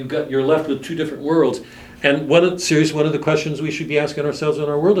 and you're left with two different worlds. And one of the questions we should be asking ourselves in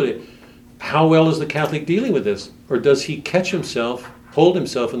our world today: how well is the Catholic dealing with this, or does he hold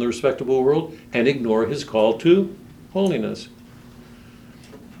himself in the respectable world and ignore his call to holiness?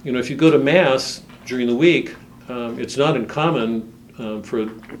 If you go to Mass during the week, it's not uncommon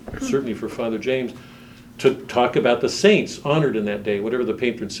certainly for Father James to talk about the saints honored in that day, whatever the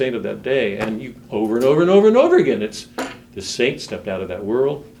patron saint of that day, and you over and over and over and over again, it's the saint stepped out of that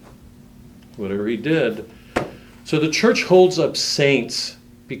world, whatever he did. So the church holds up saints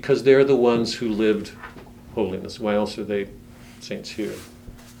because they're the ones who lived holiness. Why else are they saints here?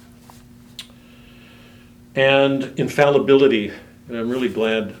 And infallibility, and I'm really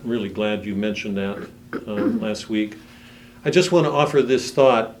glad you mentioned that last week. I just want to offer this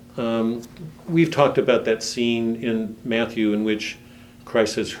thought. We've talked about that scene in Matthew in which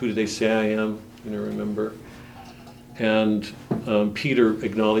Christ says, "Who do they say I am?" Remember? And Peter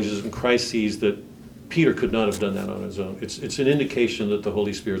acknowledges, and Christ sees that Peter could not have done that on his own. It's an indication that the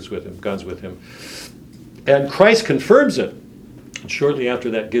Holy Spirit's with him, God's with him. And Christ confirms it. And shortly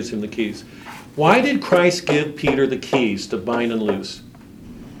after that gives him the keys. Why did Christ give Peter the keys to bind and loose?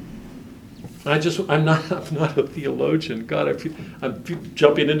 I'm not a theologian. God, I'm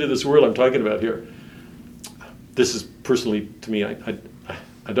jumping into this world I'm talking about here. This is personally, to me, I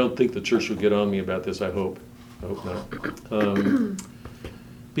don't think the church will get on me about this, I hope. I hope not.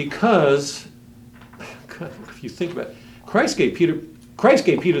 Because, God, if you think about it, Christ gave Peter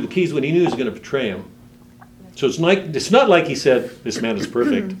the keys when he knew he was going to betray him. So it's not like he said, "This man is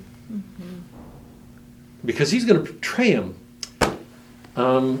perfect." Because he's going to betray him.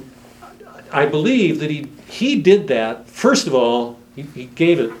 I believe that he did that. First of all, he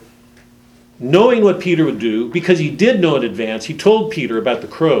gave it knowing what Peter would do, because he did know in advance. He told Peter about the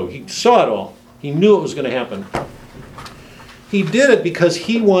crow. He saw it all. He knew it was going to happen. He did it because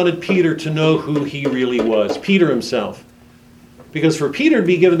he wanted Peter to know who he really was, Peter himself. Because for Peter to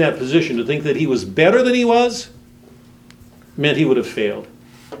be given that position, to think that he was better than he was, meant he would have failed.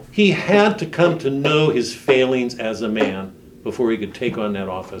 He had to come to know his failings as a man before he could take on that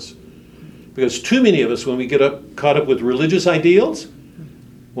office. Because too many of us, when we get caught up with religious ideals,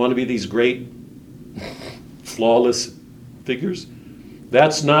 want to be these great, flawless figures.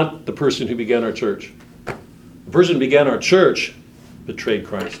 That's not the person who began our church. The person who began our church betrayed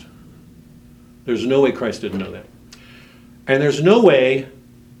Christ. There's no way Christ didn't know that. And there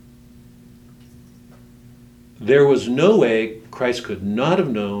was no way Christ could not have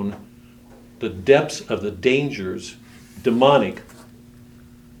known the depths of the dangers, demonic,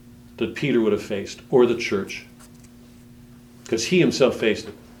 that Peter would have faced, or the church. Because he himself faced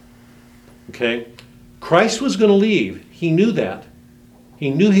it. Okay? Christ was going to leave. He knew that. He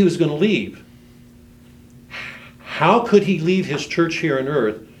knew he was going to leave. How could he leave his church here on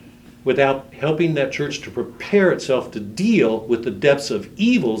earth without helping that church to prepare itself to deal with the depths of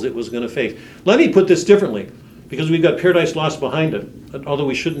evils it was going to face? Let me put this differently, because we've got Paradise Lost behind it, although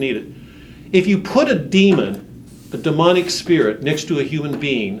we shouldn't need it. If you put a demon, a demonic spirit, next to a human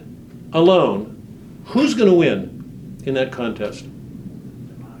being, alone, who's going to win in that contest?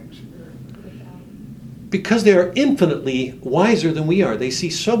 Because they are infinitely wiser than we are. They see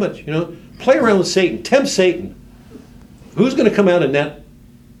so much, play around with Satan, tempt Satan. Who's going to come out in that?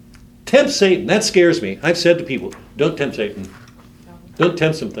 Tempt Satan. That scares me. I've said to people, don't tempt Satan. Don't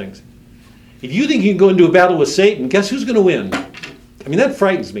tempt some things. If you think you can go into a battle with Satan, guess who's going to win? I mean, that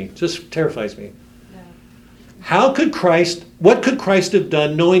frightens me. Just terrifies me. What could Christ have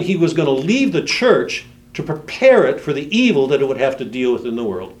done knowing he was going to leave the church to prepare it for the evil that it would have to deal with in the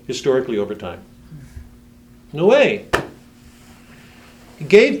world, historically over time? No way. He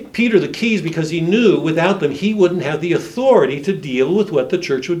gave Peter the keys because he knew without them he wouldn't have the authority to deal with what the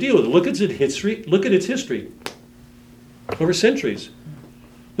church would deal with. Look at its history over centuries.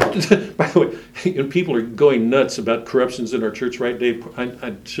 By the way, people are going nuts about corruptions in our church, right, Dave?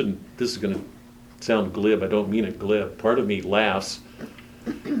 I shouldn't. This is going to sound glib. I don't mean it glib. Part of me laughs.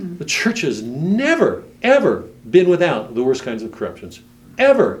 The church has never, ever been without the worst kinds of corruptions.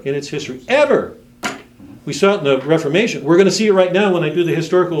 Ever in its history. Ever. We saw it in the Reformation. We're going to see it right now when I do the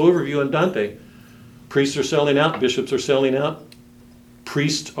historical overview on Dante. Priests are selling out. Bishops are selling out.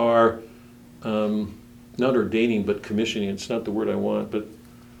 Priests are not ordaining, but commissioning. It's not the word I want, but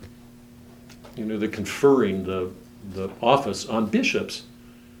they're conferring the office on bishops.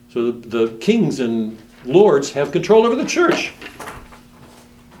 So the kings and lords have control over the church.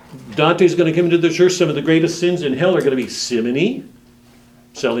 Dante's going to come into the church. Some of the greatest sins in hell are going to be simony,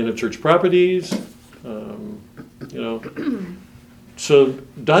 selling of church properties. So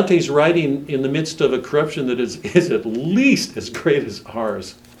Dante's writing in the midst of a corruption that is at least as great as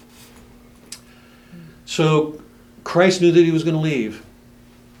ours. So Christ knew that he was going to leave.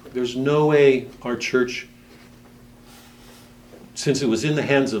 There's no way our church, since it was in the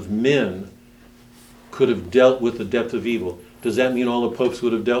hands of men, could have dealt with the depth of evil. Does that mean all the popes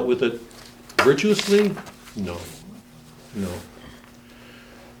would have dealt with it virtuously? No.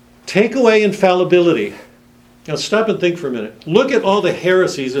 Take away infallibility. Now stop and think for a minute. Look at all the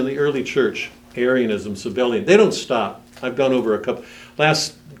heresies in the early church. Arianism, Sabellian. They don't stop. I've gone over a couple.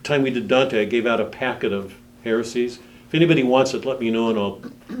 Last time we did Dante, I gave out a packet of heresies. If anybody wants it, let me know and I'll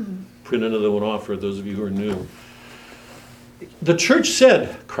print another one off for those of you who are new. The church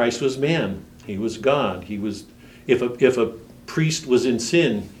said Christ was man. He was God. He was, if a priest was in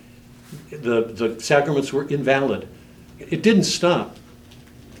sin, the sacraments were invalid. It didn't stop.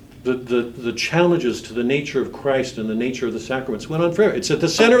 The challenges to the nature of Christ and the nature of the sacraments went on forever. It's at the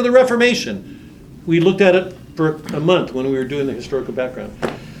center of the Reformation. We looked at it for a month when we were doing the historical background.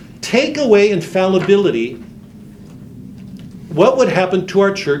 Take away infallibility, what would happen to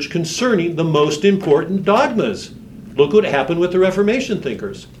our church concerning the most important dogmas? Look what happened with the Reformation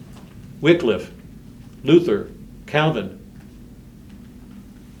thinkers. Wycliffe, Luther, Calvin.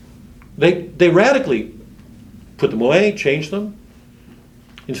 They radically put them away, changed them.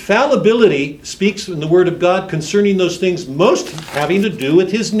 Infallibility speaks in the Word of God concerning those things most having to do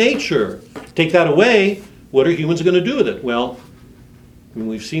with His nature. Take that away, what are humans going to do with it? Well, I mean,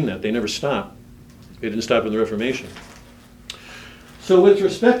 we've seen that. They never stop. They didn't stop in the Reformation. So with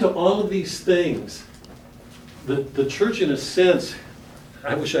respect to all of these things, the church, in a sense,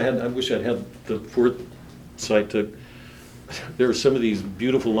 I wish I'd had the foresight to. There are some of these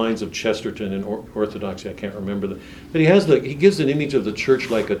beautiful lines of Chesterton in Orthodoxy. I can't remember them, but he gives an image of the church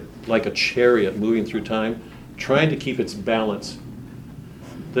like a chariot moving through time, trying to keep its balance.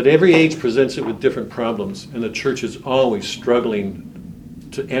 That every age presents it with different problems, and the church is always struggling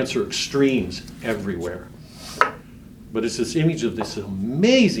to answer extremes everywhere. But it's this image of this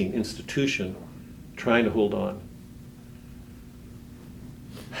amazing institution trying to hold on.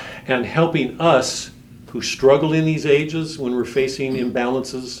 And helping us who struggle in these ages when we're facing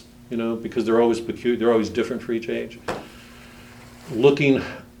imbalances, because they're always peculiar, they're always different for each age. Looking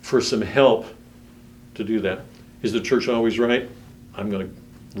for some help to do that. Is the church always right? I'm going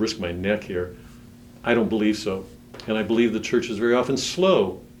to risk my neck here. I don't believe so. And I believe the church is very often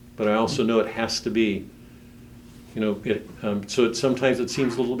slow, but I also know it has to be. Sometimes it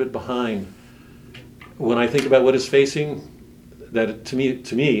seems a little bit behind. When I think about what it's facing, to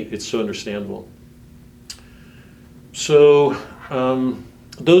me, it's so understandable. So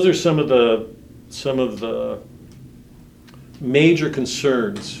those are some of the major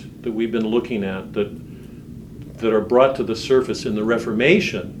concerns that we've been looking at that are brought to the surface in the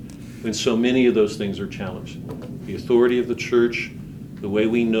Reformation when so many of those things are challenged. The authority of the church, the way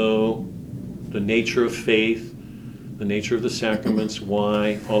we know, the nature of faith, the nature of the sacraments,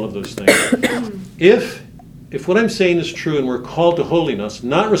 why, all of those things. If what I'm saying is true and we're called to holiness,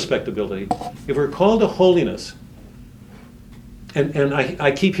 not respectability, if we're called to holiness, and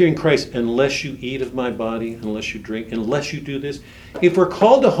I keep hearing Christ, unless you eat of my body, unless you drink, unless you do this, if we're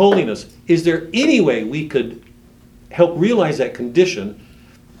called to holiness, is there any way we could help realize that condition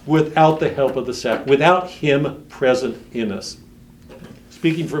without the help of the sacrament, without Him present in us?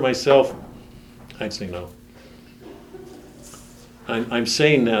 Speaking for myself, I'd say no. I'm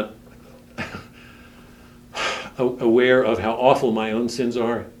saying that aware of how awful my own sins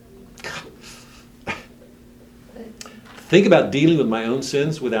are. Think about dealing with my own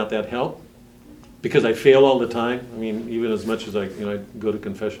sins without that help, because I fail all the time. I mean, even as much as I go to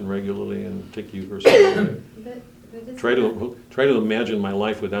confession regularly and take Eucharist. Try to imagine my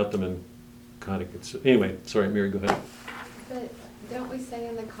life without them, and God, it gets. Anyway, sorry, Mary, go ahead. But don't we say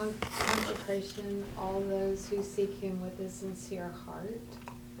in the consecration, all those who seek Him with a sincere heart?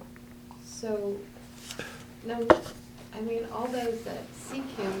 So, no, I mean, all those that seek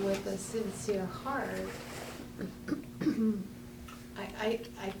Him with a sincere heart, I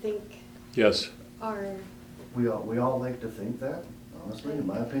think Yes. are. We all like to think that, honestly, in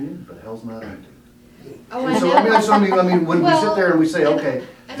my opinion, but hell's not empty. Oh, And I so, know. I mean, when we sit there and we say, Well, okay,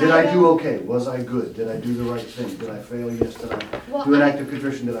 and did I I do don't- okay? Was I good? Did I do the right thing? Did I fail? Yes. Did I Well, do an I- act of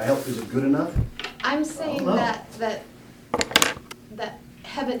contrition? Did I help? Is it good enough? I'm saying know. that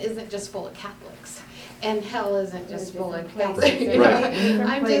heaven isn't just full of Catholics, and hell isn't just full of Different Catholics. places. You know? Right. Different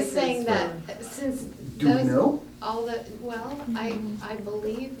I'm just places saying for- that since Do we those, know? all the, well, I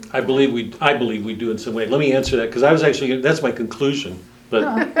believe. I believe we do in some way. Let me answer that, because I was actually, that's my conclusion. But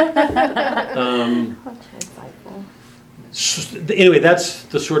anyway, that's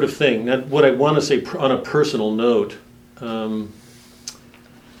the sort of thing. Now, what I want to say on a personal note,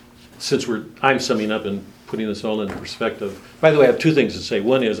 since I'm summing up and putting this all into perspective. By the way, I have two things to say.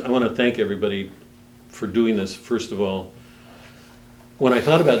 One is I want to thank everybody for doing this. First of all, when I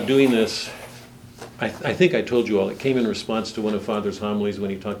thought about doing this, I think I told you all, it came in response to one of Father's homilies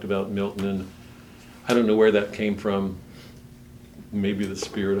when he talked about Milton, and I don't know where that came from. Maybe the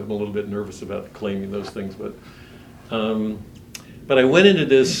Spirit. I'm a little bit nervous about claiming those things, but I went into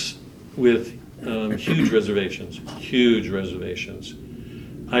this with huge reservations.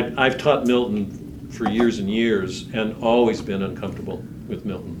 I've taught Milton for years and years and always been uncomfortable with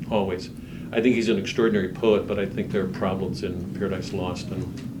Milton, always. I think he's an extraordinary poet, but I think there are problems in Paradise Lost.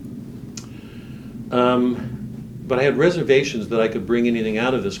 But I had reservations that I could bring anything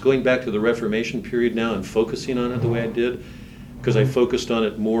out of this. Going back to the Reformation period now and focusing on it the way I did, because I focused on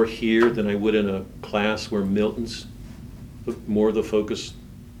it more here than I would in a class where Milton's more the focus.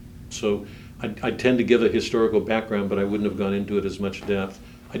 So I tend to give a historical background, but I wouldn't have gone into it as much depth.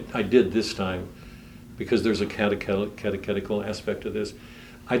 I did this time because there's a catechetical aspect to this.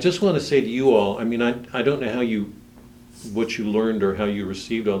 I just want to say to you all, I mean, I don't know what you learned or how you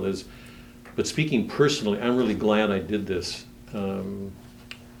received all this, but speaking personally, I'm really glad I did this,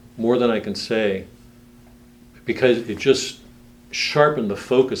 more than I can say, because it just sharpened the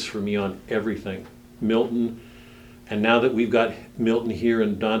focus for me on everything. Milton, and now that we've got Milton here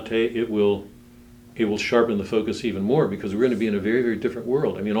and Dante, it will sharpen the focus even more, because we're going to be in a very, very different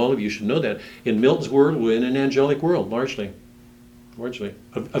world. I mean, all of you should know that. In Milton's world, we're in an angelic world, largely.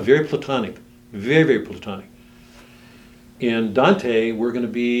 A very Platonic, very, very Platonic. In Dante, we're going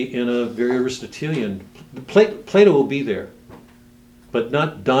to be in a very Aristotelian. Plato will be there, but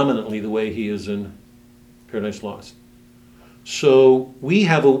not dominantly the way he is in Paradise Lost. So we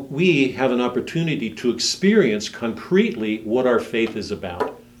have an opportunity to experience concretely what our faith is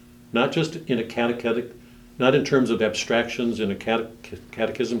about, not just in a catechetic, not in terms of abstractions in a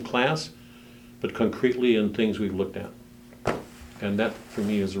catechism class, but concretely in things we've looked at. And that, for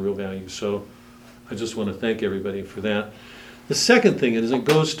me, is a real value. So I just want to thank everybody for that. The second thing is, it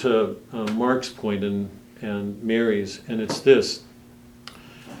goes to Mark's point and Mary's, and it's this.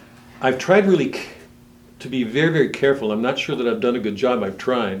 I've tried really to be very, very careful. I'm not sure that I've done a good job. I've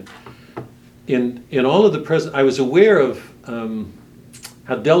tried. In all of the present, I was aware of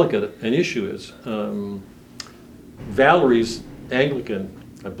how delicate an issue is. Valerie's Anglican,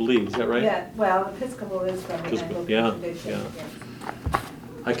 I believe. Is that right? Yeah, well, Episcopal is from the Episcopal, Anglican yeah, tradition. yeah. Yes.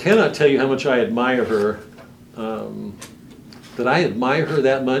 I cannot tell you how much I admire her. That I admire her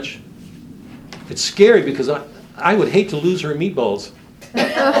that much. It's scary because I would hate to lose her meatballs. If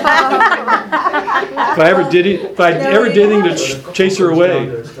I ever did anything to chase her away.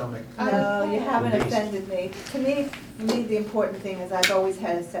 No, you haven't offended me. To me, the important thing is I've always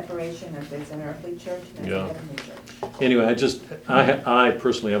had a separation of there's an earthly church and there's a heavenly church. Anyway, I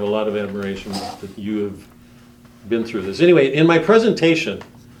personally have a lot of admiration that you have been through this. Anyway, in my presentation,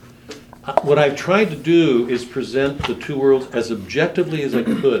 what I've tried to do is present the two worlds as objectively as I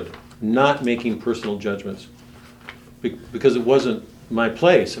could, not making personal judgments, because it wasn't my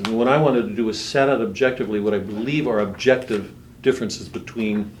place. I mean, what I wanted to do was set out objectively what I believe are objective differences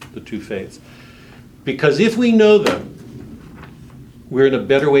between the two faiths. Because if we know them, we're in a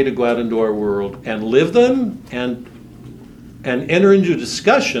better way to go out into our world and live them and enter into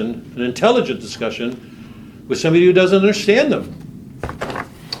discussion, an intelligent discussion, with somebody who doesn't understand them.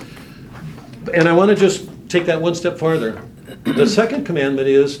 And I want to just take that one step farther. The second commandment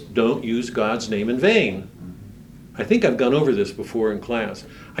is, don't use God's name in vain. I think I've gone over this before in class.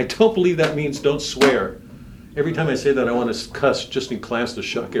 I don't believe that means don't swear. Every time I say that, I want to cuss just in class to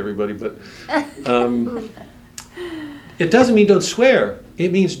shock everybody, but it doesn't mean don't swear.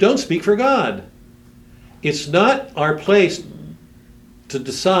 It means don't speak for God. It's not our place to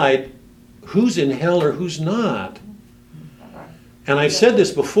decide who's in hell or who's not. And I've said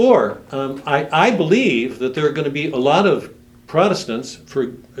this before. I believe that there are going to be a lot of Protestants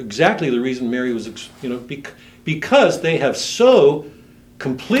for exactly the reason Mary was, because they have so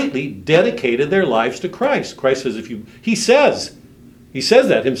completely dedicated their lives to Christ. Christ says, he says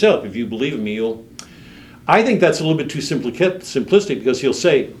that himself. If you believe in me, you'll. I think that's a little bit too simplistic, because he'll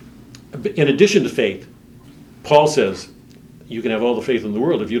say, in addition to faith, Paul says, you can have all the faith in the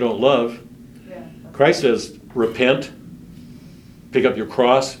world if you don't love. Yeah. Christ says, repent, pick up your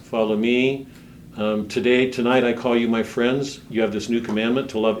cross, follow me. Tonight I call you my friends. You have this new commandment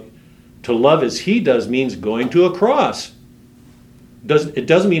to love. To love as he does means going to a cross. It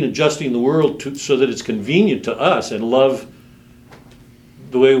doesn't mean adjusting the world so that it's convenient to us and love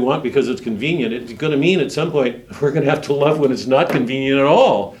the way we want because it's convenient. It's going to mean at some point we're going to have to love when it's not convenient at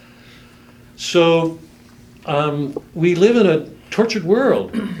all. So we live in a tortured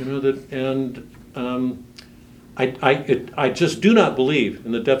world, I just do not believe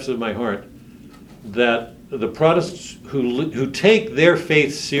in the depths of my heart that the Protestants who take their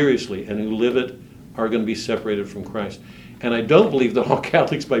faith seriously and who live it are going to be separated from Christ. And I don't believe that all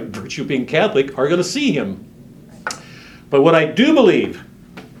Catholics, by virtue of being Catholic, are going to see him. But what I do believe,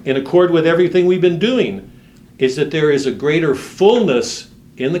 in accord with everything we've been doing, is that there is a greater fullness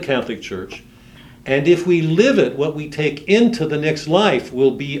in the Catholic Church, And if we live it, what we take into the next life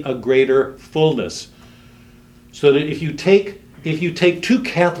will be a greater fullness. So that if you take two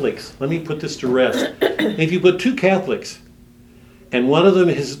Catholics, let me put this to rest. If you put two Catholics, and one of them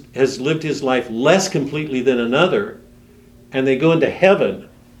has lived his life less completely than another, and they go into heaven,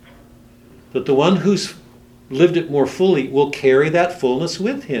 that the one who's lived it more fully will carry that fullness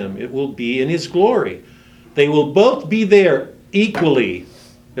with him. It will be in his glory. They will both be there equally.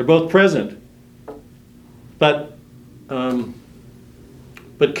 They're both present. But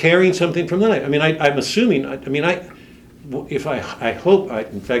carrying something from the life. I mean, I'm assuming, I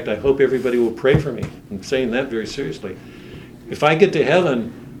hope everybody will pray for me. I'm saying that very seriously. If I get to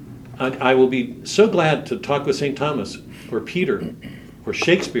heaven, I will be so glad to talk with St. Thomas or Peter or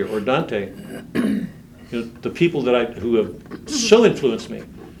Shakespeare or Dante, the people who have so influenced me.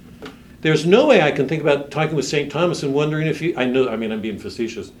 There's no way I can think about talking with St. Thomas and wondering if I'm being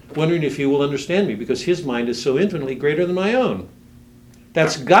facetious, wondering if he will understand me, because his mind is so infinitely greater than my own.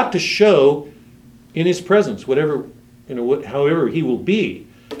 That's got to show in his presence, however he will be.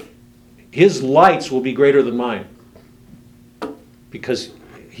 His lights will be greater than mine, because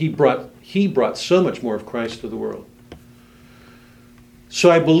he brought so much more of Christ to the world. So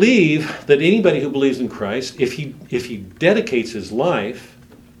I believe that anybody who believes in Christ, if he dedicates his life,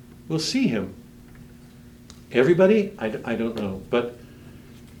 will see him. Everybody, I don't know, but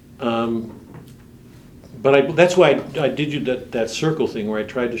that's why I did you that circle thing where I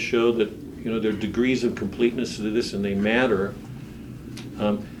tried to show that there are degrees of completeness to this, and they matter.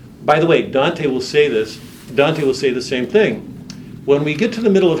 By the way, Dante will say this. Dante will say the same thing. When we get to the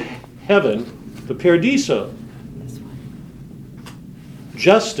middle of heaven, the Paradiso,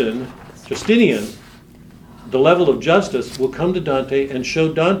 Justinian, the level of justice, will come to Dante and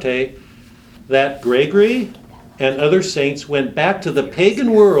show Dante that Gregory and other saints went back to the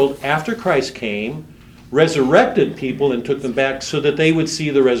pagan world after Christ came, resurrected people and took them back so that they would see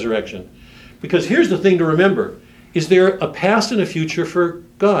the resurrection. Because here's the thing to remember. Is there a past and a future for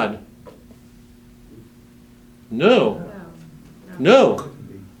God? No.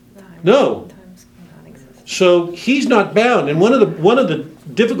 So he's not bound. And one of the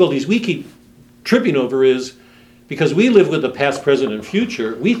difficulties we keep tripping over is, because we live with the past, present, and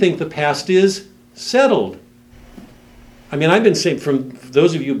future, we think the past is settled. I mean, I've been saying, from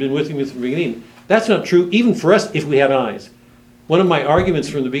those of you who've been with me from the beginning, that's not true even for us if we had eyes. One of my arguments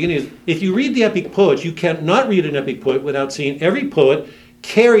from the beginning is, if you read the epic poets, you cannot read an epic poet without seeing every poet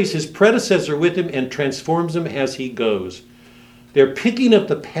carries his predecessor with him and transforms him as he goes. They're picking up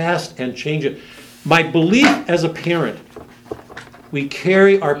the past and change it. My belief as a parent, we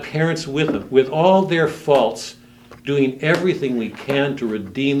carry our parents with them, with all their faults, doing everything we can to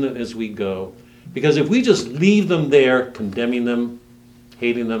redeem them as we go. Because if we just leave them there, condemning them,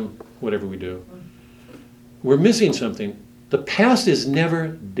 hating them, whatever we do, we're missing something. The past is never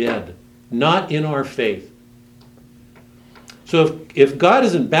dead, not in our faith. So if God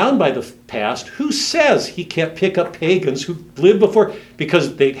isn't bound by the past, who says he can't pick up pagans who lived before,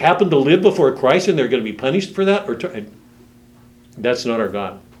 because they happen to live before Christ and they're going to be punished for that? That's not our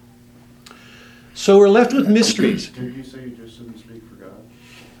God. So we're left with mysteries. Did you say you just didn't speak for God?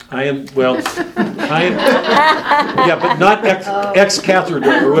 Yeah, but not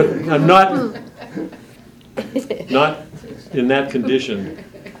ex-cathedra, or what, I'm not in that condition,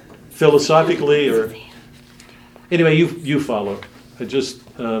 philosophically, or anyway. You follow. I just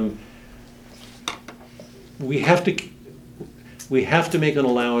we have to make an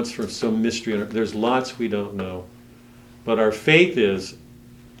allowance for some mystery. There's lots we don't know, but our faith is,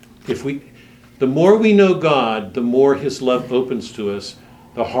 the more we know God, the more His love opens to us,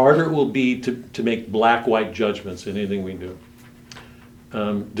 the harder it will be to make black-white judgments in anything we do.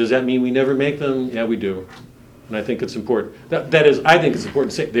 Does that mean we never make them? Yeah, we do. And I think it's important. That is, I think it's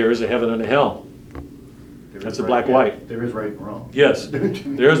important to say there is a heaven and a hell. That's a black-white. There is right and wrong. Yes,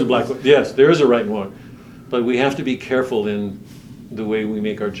 there is a black-white. Yes, there is a right and wrong. But we have to be careful in the way we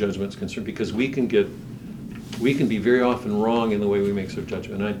make our judgments concerned, because we can be very often wrong in the way we make our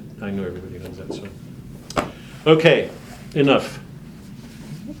judgment. I know everybody knows that. So, okay, enough.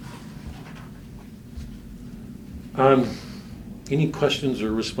 Any questions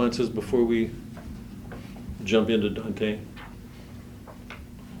or responses before we jump into Dante?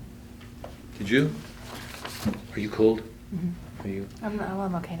 Did you? Are you cold? Mm-hmm. Are you?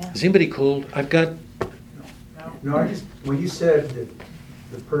 I'm okay now. Is anybody cold? I've got. No, when you said that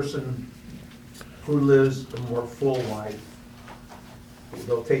the person who lives a more full life,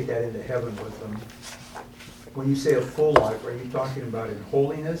 they'll take that into heaven with them. When you say a full life, are you talking about in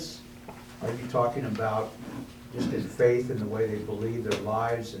holiness? Are you talking about just in faith and the way they believe their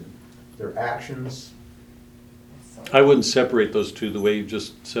lives and their actions. I wouldn't separate those two the way you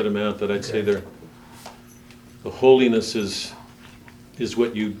just set them out, that I'd say the holiness is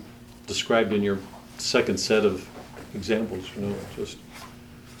what you described in your second set of examples, just.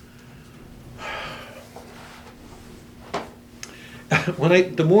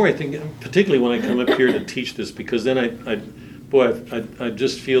 The more I think, particularly when I come up here to teach this, because then I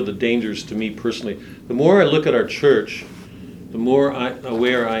just feel the dangers to me personally. The more I look at our church, the more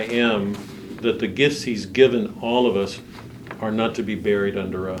aware I am that the gifts he's given all of us are not to be buried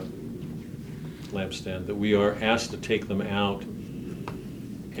under a lampstand, that we are asked to take them out.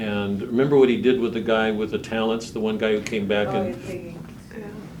 And remember what he did with the guy with the talents, the one guy who came back and,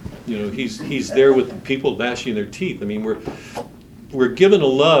 he's there with people gnashing their teeth. I mean, we're given a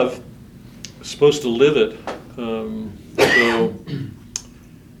love, supposed to live it. So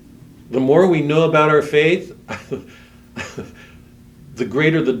the more we know about our faith, the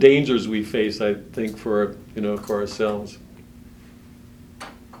greater the dangers we face, I think, for ourselves.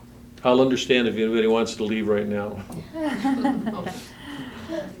 I'll understand if anybody wants to leave right now.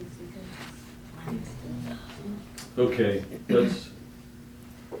 Okay, let's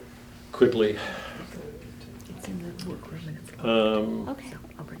quickly.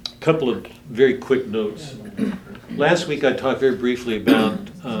 Couple of very quick notes. Last week I talked very briefly about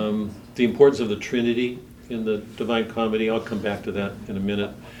the importance of the Trinity in the Divine Comedy. I'll come back to that in a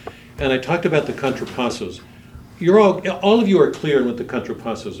minute. And I talked about the contrapassos. All of you are clear on what the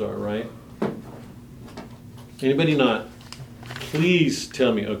contrapassos are, right? Anybody not? Please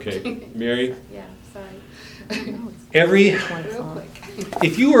tell me. Okay, Mary? Yeah, sorry.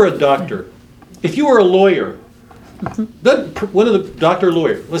 If you were a doctor, if you were a lawyer, one of the doctor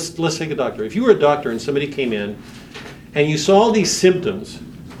lawyer, let's take a doctor. If you were a doctor and somebody came in and you saw all these symptoms,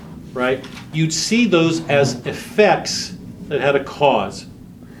 right, you'd see those as effects that had a cause.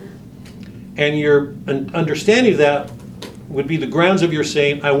 And your understanding of that would be the grounds of your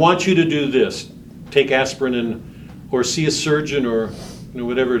saying, I want you to do this. Take aspirin or see a surgeon or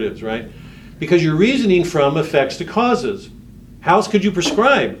whatever it is, right? Because you're reasoning from effects to causes. How else could you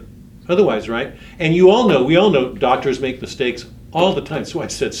prescribe otherwise, right? And we all know doctors make mistakes all the time. That's why I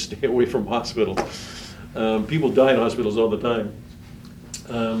said stay away from hospitals. People die in hospitals all the time.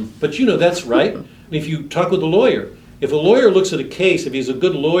 But that's right. And if you talk with a lawyer, if a lawyer looks at a case, if he's a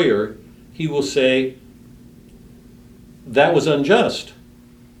good lawyer, he will say, that was unjust.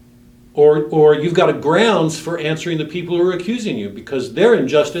 Or you've got a grounds for answering the people who are accusing you because they're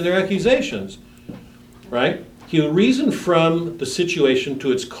unjust in their accusations, right? He'll reason from the situation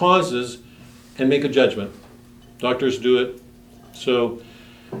to its causes and make a judgment. Doctors do it. So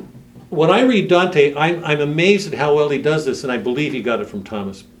when I read Dante, I'm amazed at how well he does this, and I believe he got it from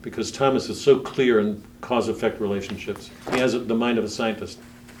Thomas because Thomas is so clear in cause-effect relationships. He has the mind of a scientist.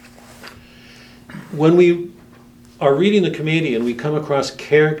 When we are reading the Commedia and we come across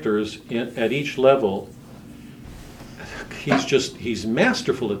characters at each level, he's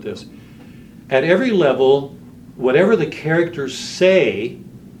masterful at this. At every level, whatever the characters say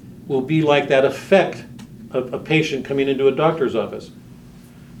will be like that effect of a patient coming into a doctor's office.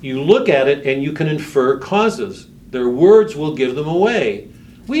 You look at it and you can infer causes. Their words will give them away.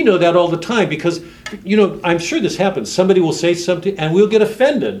 We know that all the time because, I'm sure this happens. Somebody will say something and we'll get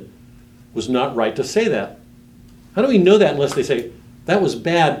offended. It was not right to say that. How do we know that unless they say, that was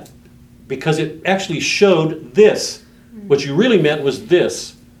bad because it actually showed this. What you really meant was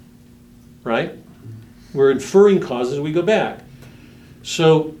this, right? We're inferring causes as we go back.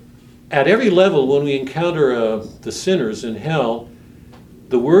 So at every level, when we encounter the sinners in hell,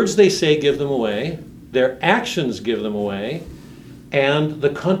 the words they say give them away, their actions give them away, and the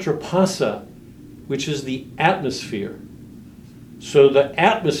contrapassa, which is the atmosphere. So the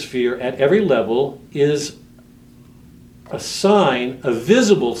atmosphere at every level is a sign, a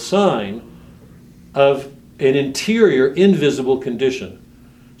visible sign of an interior, invisible condition.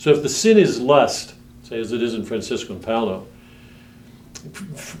 So if the sin is lust, say as it is in Francisco and Paolo,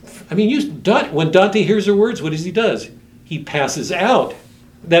 when Dante hears her words, what does he do? He passes out.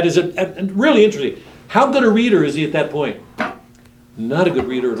 That is really interesting. How good a reader is he at that point? Not a good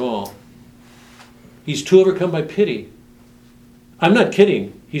reader at all. He's too overcome by pity. I'm not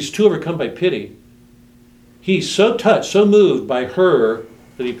kidding. He's too overcome by pity. He's so touched, so moved by her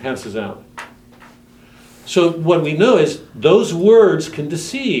that he passes out. So what we know is those words can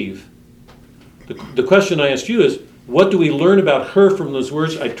deceive. The question I asked you is, what do we learn about her from those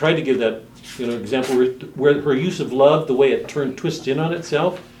words? I tried to give that example where her use of love, the way it twists in on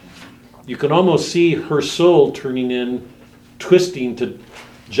itself. You can almost see her soul turning in, twisting to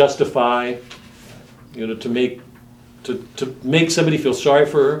justify, to make somebody feel sorry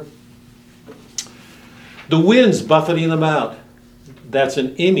for her. The winds buffeting them out. That's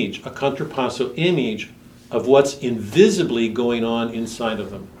an image, a contrapasso image of what's invisibly going on inside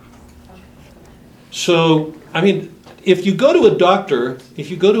of them. So, I mean, if you go to a doctor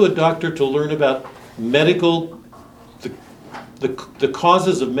to learn about the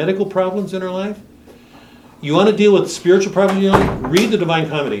causes of medical problems in our life, you want to deal with spiritual problems, read the Divine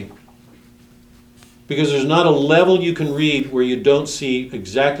Comedy. Because there's not a level you can read where you don't see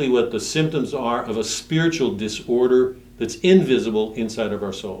exactly what the symptoms are of a spiritual disorder that's invisible inside of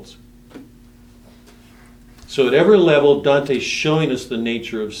our souls. So at every level, Dante's showing us the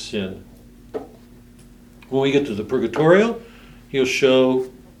nature of sin. When we get to the Purgatorio, he'll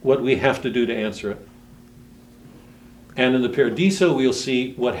show what we have to do to answer it. And in the Paradiso, we'll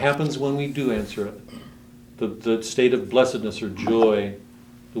see what happens when we do answer it. The state of blessedness or joy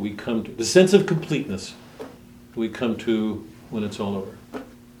that we come to, the sense of completeness that we come to when it's all over.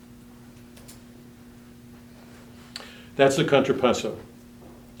 That's the contrapasso.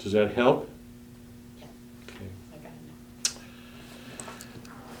 Does that help? Okay.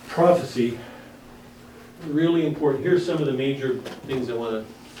 Prophecy, really important. Here's some of the major things I want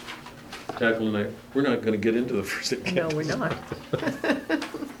to tackle tonight. We're not going to get into the first incantation. No, we're not.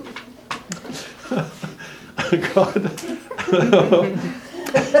 God.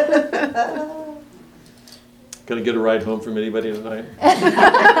 Gonna get a ride home from anybody tonight?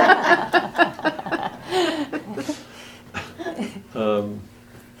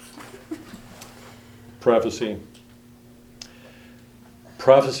 Prophecy.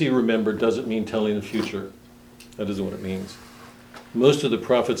 Prophecy, remember, doesn't mean telling the future. That isn't what it means. Most of the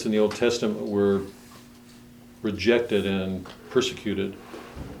prophets in the Old Testament were rejected and persecuted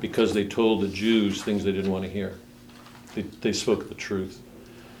because they told the Jews things they didn't want to hear. They spoke the truth.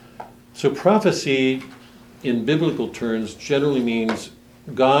 So prophecy, in biblical terms, generally means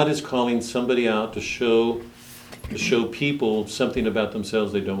God is calling somebody out to show people something about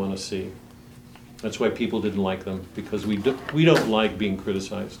themselves they don't want to see. That's why people didn't like them, because we don't like being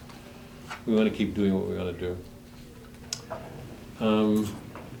criticized. We want to keep doing what we want to do.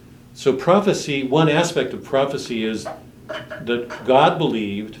 So prophecy, one aspect of prophecy is that God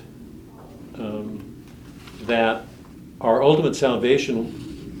believed that our ultimate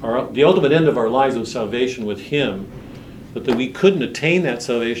salvation, the ultimate end of our lives was salvation with Him, but that we couldn't attain that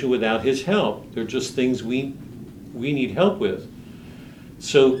salvation without His help. They're just things we need help with.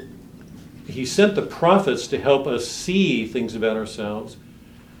 So He sent the prophets to help us see things about ourselves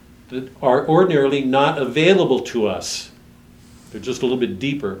that are ordinarily not available to us. They're just a little bit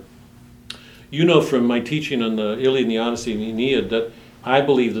deeper. You know from my teaching on the Iliad and the Odyssey and the Aeneid that I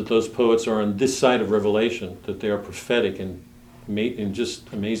believe that those poets are on this side of Revelation, that they are prophetic in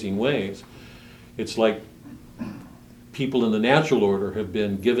just amazing ways. It's like people in the natural order have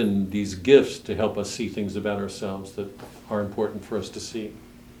been given these gifts to help us see things about ourselves that are important for us to see.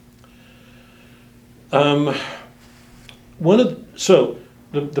 The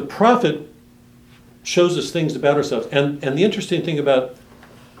prophet shows us things about ourselves, and the interesting thing about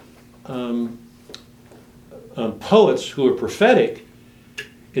poets who are prophetic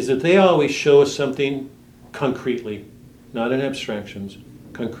is that they always show us something concretely, not in abstractions,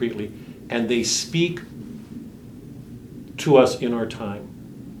 concretely, and they speak to us in our time.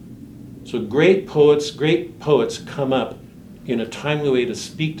 So great poets come up in a timely way to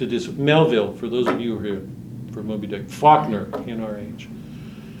speak to this. Melville, for those of you who are here for Moby Dick, Faulkner in our age,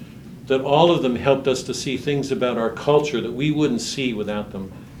 that all of them helped us to see things about our culture that we wouldn't see without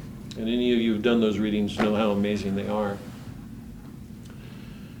them. And any of you who've done those readings know how amazing they are.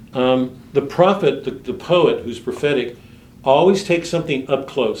 The prophet, the poet who's prophetic, always takes something up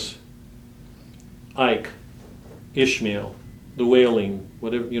close. Ike, Ishmael, the wailing,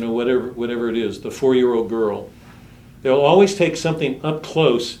 whatever it is, the 4-year-old girl. They'll always take something up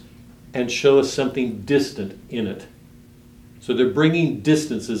close and show us something distant in it. So they're bringing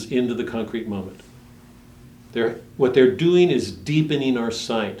distances into the concrete moment. What they're doing is deepening our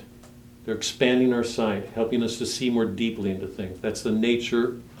sight. They're expanding our sight, helping us to see more deeply into things. That's the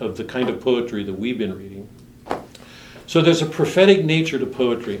nature of the kind of poetry that we've been reading. So there's a prophetic nature to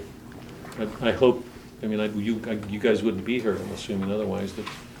poetry. I hope, you guys wouldn't be here, I'm assuming otherwise,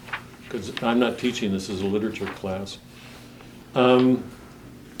 because I'm not teaching this as a literature class.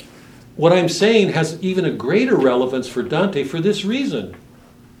 What I'm saying has even a greater relevance for Dante for this reason.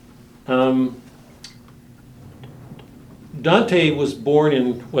 Dante was born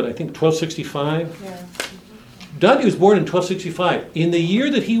in, 1265? Yeah. Dante was born in 1265. In the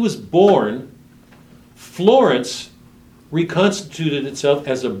year that he was born, Florence reconstituted itself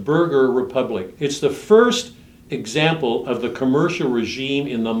as a burgher republic. It's the first example of the commercial regime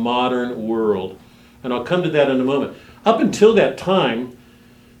in the modern world. And I'll come to that in a moment. Up until that time,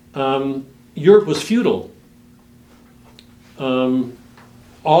 Europe was feudal.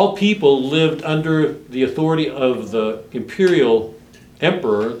 All people lived under the authority of the imperial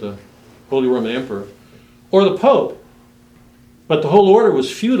emperor, the Holy Roman Emperor, or the Pope. But the whole order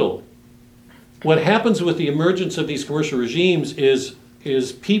was feudal. What happens with the emergence of these commercial regimes is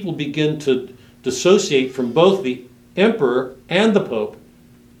people begin to dissociate from both the emperor and the Pope.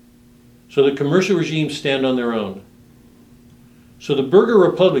 So the commercial regimes stand on their own. So the Burgher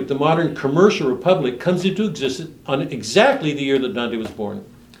Republic, the modern commercial republic, comes into existence on exactly the year that Dante was born.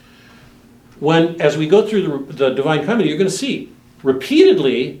 As we go through the Divine Comedy, you're going to see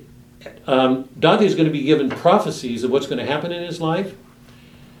repeatedly Dante is going to be given prophecies of what's going to happen in his life.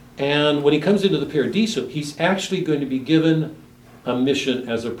 And when he comes into the Paradiso, he's actually going to be given a mission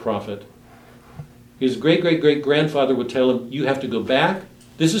as a prophet. His great-great-great-grandfather would tell him, you have to go back.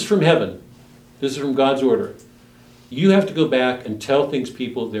 This is from heaven. This is from God's order. You have to go back and tell things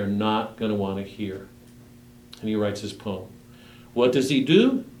people they're not going to want to hear. And he writes his poem. What does he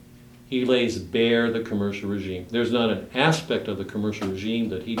do? He lays bare the commercial regime. There's not an aspect of the commercial regime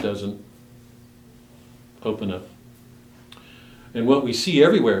that he doesn't open up. And what we see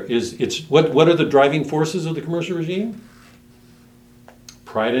everywhere is, what are the driving forces of the commercial regime?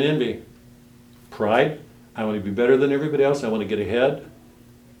 Pride and envy. Pride, I want to be better than everybody else, I want to get ahead.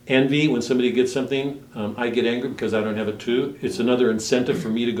 Envy, when somebody gets something, I get angry because I don't have it too. It's another incentive for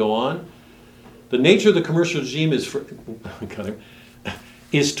me to go on. The nature of the commercial regime is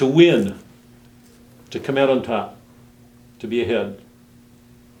to win, to come out on top, to be ahead.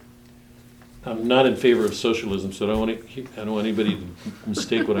 I'm not in favor of socialism, so I don't want anybody to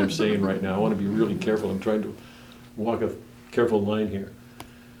mistake what I'm saying right now. I want to be really careful. I'm trying to walk a careful line here.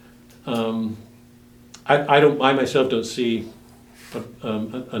 I myself don't see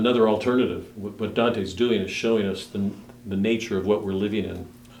another alternative. What Dante's doing is showing us the nature of what we're living in.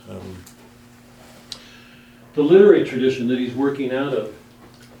 The literary tradition that he's working out of.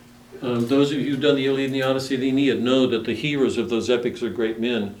 Those of you who've done the Iliad and the Odyssey and the Aeneid know that the heroes of those epics are great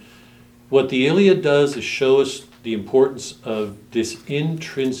men. What the Iliad does is show us the importance of this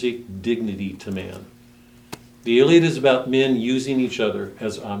intrinsic dignity to man. The Iliad is about men using each other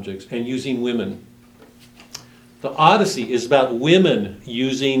as objects and using women. The Odyssey is about women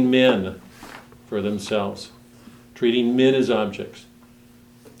using men for themselves, treating men as objects.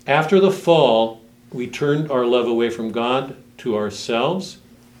 After the fall, we turned our love away from God to ourselves,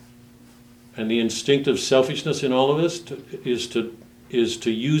 and the instinctive selfishness in all of us is to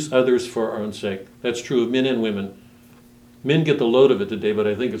use others for our own sake. That's true of men and women. Men get the load of it today, but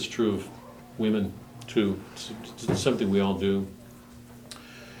I think it's true of women too. It's something we all do.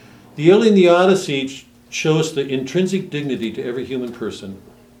 The Iliad and the Odyssey show us the intrinsic dignity to every human person.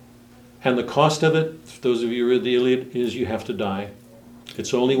 And the cost of it, for those of you who read the Iliad, is you have to die.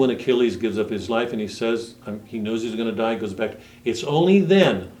 It's only when Achilles gives up his life and he says, he knows he's going to die, goes back. It's only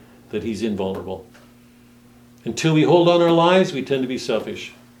then that he's invulnerable. Until we hold on our lives, we tend to be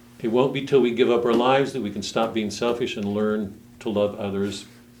selfish. It won't be till we give up our lives that we can stop being selfish and learn to love others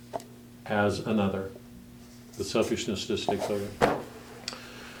as another. The selfishness just takes over.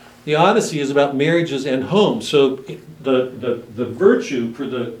 The Odyssey is about marriages and homes. So the virtue for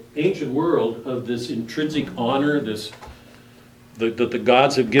the ancient world of this intrinsic honor, that the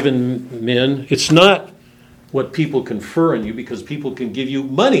gods have given men, it's not what people confer on you, because people can give you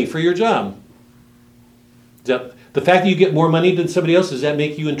money for your job. The fact that you get more money than somebody else, does that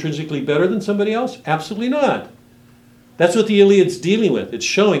make you intrinsically better than somebody else? Absolutely not. That's what the Iliad's dealing with. It's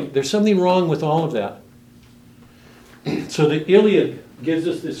showing there's something wrong with all of that. So the Iliad gives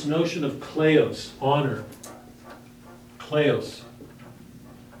us this notion of kleos, honor. Kleos.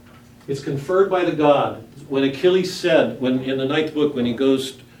 It's conferred by the god. When Achilles said, in the ninth book, when he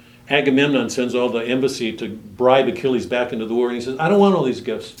goes, Agamemnon sends all the embassy to bribe Achilles back into the war, and he says, I don't want all these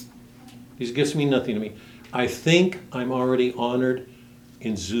gifts. These gifts mean nothing to me. I think I'm already honored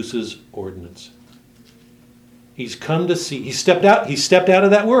in Zeus's ordinance. He's come to see, he stepped out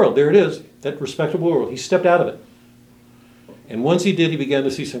of that world. There it is, that respectable world. He stepped out of it. And once he did, he began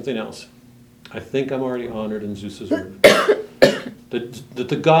to see something else. I think I'm already honored in Zeus's ordinance. that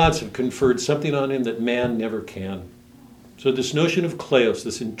the gods have conferred something on him that man never can. So this notion of kleos,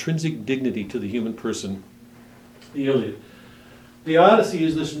 this intrinsic dignity to the human person, the Iliad. The Odyssey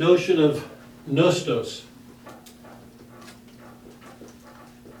is this notion of nostos.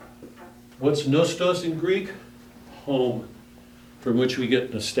 What's nostos in Greek? Home, from which we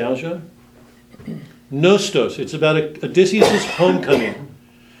get nostalgia. Nostos, it's about Odysseus' homecoming.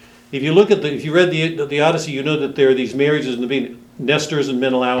 If you read the Odyssey, you know that there are these marriages in the beginning. Nestors and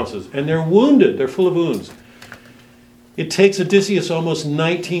Menelaus, and they're wounded, they're full of wounds. It takes Odysseus almost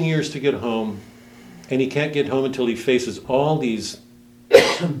 19 years to get home, and he can't get home until he faces all these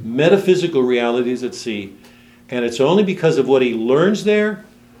metaphysical realities at sea. And it's only because of what he learns there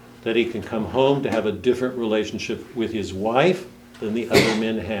that he can come home to have a different relationship with his wife than the other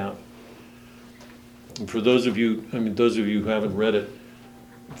men have. And for those of you who haven't read it,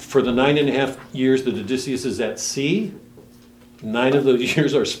 for the 9.5 years that Odysseus is at sea, 9 of those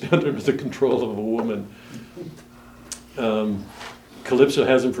years are spent under the control of a woman. Calypso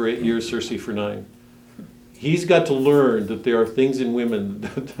has him for 8 years, Circe for 9. He's got to learn that there are things in women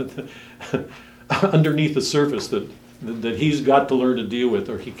underneath the surface that he's got to learn to deal with,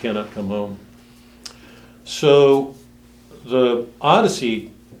 or he cannot come home. So the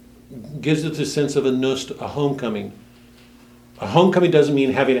Odyssey gives it this sense of a homecoming. A homecoming doesn't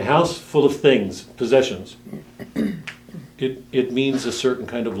mean having a house full of things, possessions. It means a certain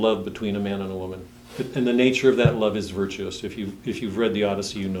kind of love between a man and a woman. And the nature of that love is virtuous. If you've read the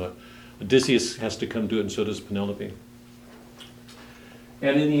Odyssey, you know it. Odysseus has to come to it, and so does Penelope.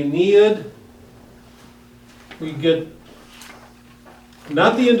 And in the Aeneid, we get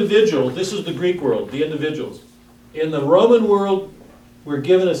not the individual, this is the Greek world, the individuals. In the Roman world, we're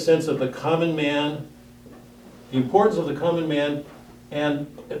given a sense of the common man, the importance of the common man, and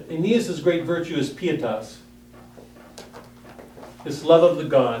Aeneas' great virtue is pietas, this love of the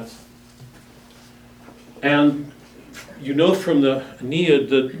gods. And you know from the Aeneid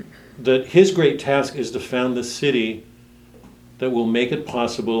that his great task is to found the city that will make it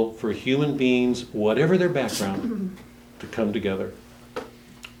possible for human beings, whatever their background, to come together.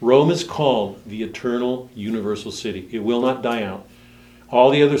 Rome is called the eternal universal city. It will not die out.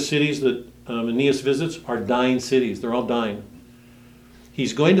 All the other cities that Aeneas visits are dying cities. They're all dying.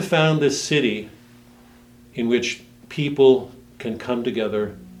 He's going to found this city in which people can come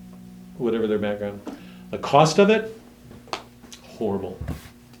together, whatever their background. The cost of it? Horrible.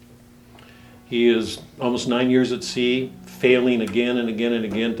 He is almost 9 years at sea, failing again and again and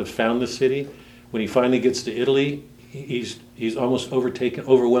again to found the city. When he finally gets to Italy, he's almost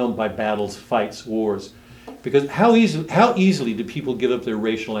overwhelmed by battles, fights, wars. Because how easily do people give up their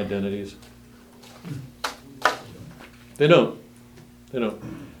racial identities? They don't.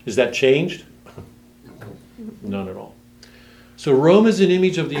 Is that changed? None at all. So Rome is an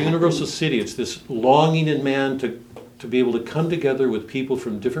image of the universal city. It's this longing in man to be able to come together with people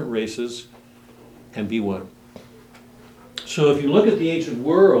from different races and be one. So if you look at the ancient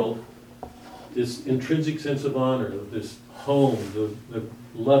world, this intrinsic sense of honor, this home, the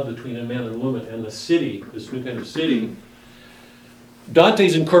love between a man and a woman, and the city, this new kind of city,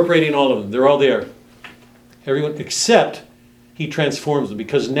 Dante's incorporating all of them. They're all there. Everyone, except he transforms them,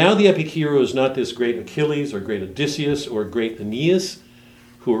 because now the epic hero is not this great Achilles or great Odysseus or great Aeneas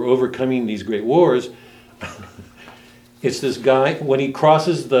who are overcoming these great wars. It's this guy, when he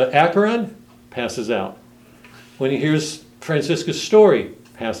crosses the Acheron, passes out. When he hears Francisca's story,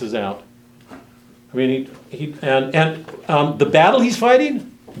 passes out. I mean, the battle he's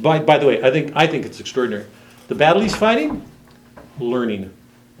fighting, by the way, I think it's extraordinary. The battle he's fighting, learning.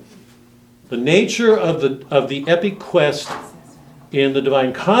 The nature of the epic quest in the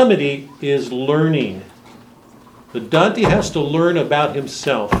Divine Comedy is learning. That Dante has to learn about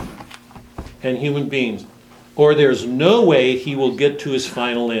himself and human beings, or there's no way he will get to his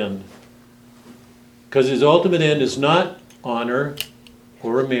final end. Because his ultimate end is not honor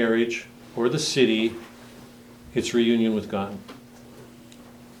or a marriage or the city, it's reunion with God.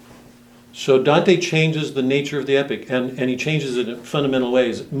 So Dante changes the nature of the epic, and he changes it in fundamental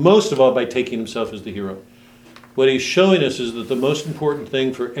ways, most of all by taking himself as the hero. What he's showing us is that the most important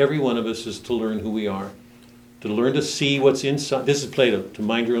thing for every one of us is to learn who we are, to learn to see what's inside. This is Plato, to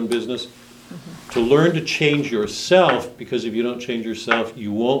mind your own business, to learn to change yourself, because if you don't change yourself,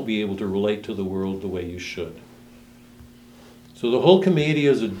 you won't be able to relate to the world the way you should. So the whole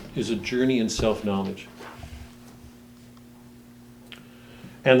Commedia is a journey in self-knowledge.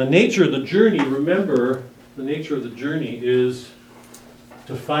 And the nature of the journey, remember, the nature of the journey is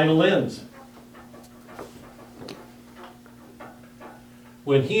to final ends.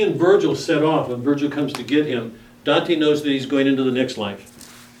 When he and Virgil set off, when Virgil comes to get him, Dante knows that he's going into the next life.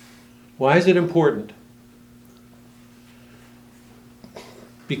 Why is it important?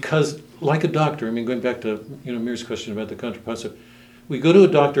 Because, like a doctor, I mean, going back to Mir's question about the contrapunto, we go to a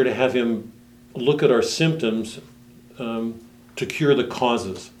doctor to have him look at our symptoms to cure the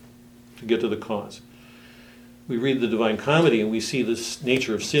causes, to get to the cause. We read the Divine Comedy and we see this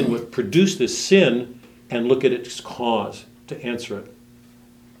nature of sin, what produced this sin, and look at its cause to answer it.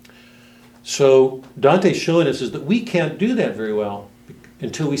 So Dante's showing us is that we can't do that very well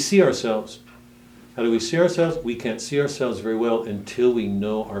until we see ourselves. How do we see ourselves? We can't see ourselves very well until we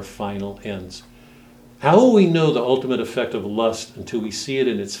know our final ends. How will we know the ultimate effect of lust until we see it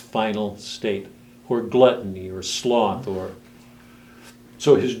in its final state? Or gluttony, or sloth, or...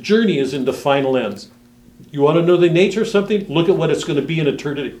 So his journey is into final ends. You want to know the nature of something? Look at what it's going to be in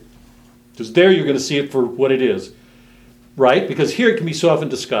eternity. Because there you're going to see it for what it is. Right? Because here it can be so often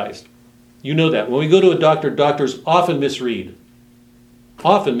disguised. You know that. When we go to a doctor, doctors often misread.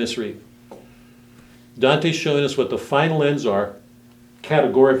 Often misread. Dante's showing us what the final ends are,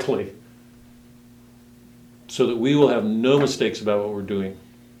 categorically, so that we will have no mistakes about what we're doing.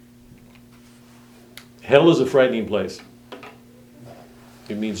 Hell is a frightening place.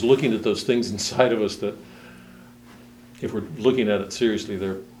 It means looking at those things inside of us that, if we're looking at it seriously,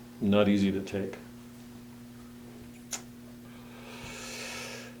 they're not easy to take.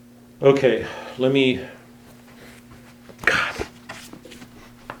 Okay, let me... God.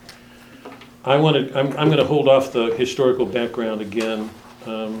 I'm going to hold off the historical background again,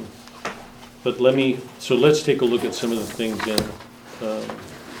 but let's take a look at some of the things in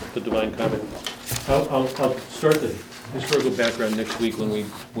the Divine Comedy. I'll start the historical background next week when we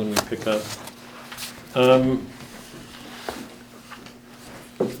pick up.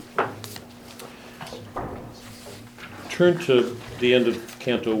 Turn to the end of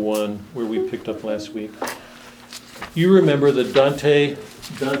Canto 1, where we picked up last week. You remember that Dante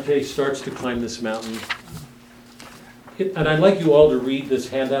starts to climb this mountain. And I'd like you all to read this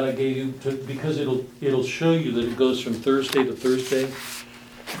handout I gave you because it'll show you that it goes from Thursday to Thursday.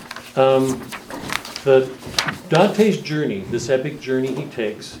 Dante's journey, this epic journey he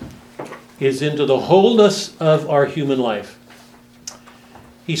takes, is into the wholeness of our human life.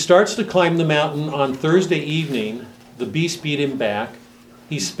 He starts to climb the mountain on Thursday evening. The beast beat him back.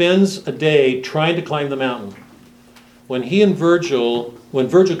 He spends a day trying to climb the mountain. When Virgil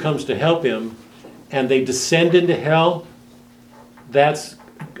comes to help him, and they descend into hell, that's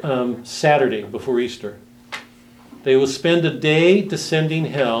Saturday before Easter. They will spend a day descending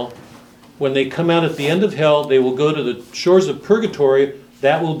hell. When they come out at the end of hell, they will go to the shores of purgatory.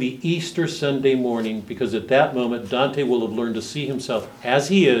 That will be Easter Sunday morning, because at that moment, Dante will have learned to see himself as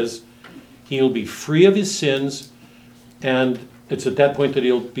he is. He will be free of his sins, and it's at that point that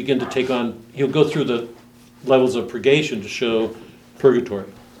he'll begin to he'll go through the levels of purgation to show purgatory.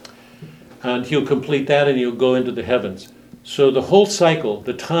 And he'll complete that, and he'll go into the heavens. So the whole cycle,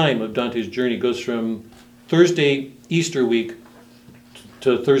 the time of Dante's journey, goes from Thursday, Easter week,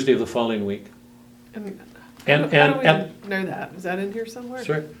 to Thursday of the following week. How do we know that? Is that in here somewhere?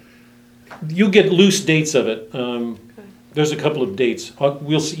 Sorry? You get loose dates of it. There's a couple of dates.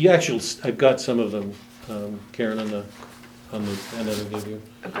 We'll see. Actually, I've got some of them, Karen, on the handout I gave you.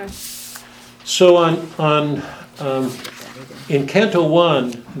 Okay. So in Canto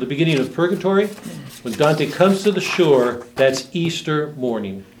 1, the beginning of Purgatory, when Dante comes to the shore, that's Easter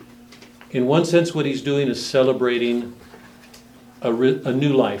morning. In one sense, what he's doing is celebrating a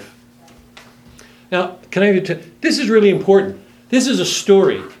new life. Now, can I tell you, this is really important. This is a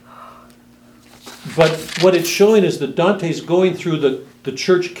story. But what it's showing is that Dante's going through the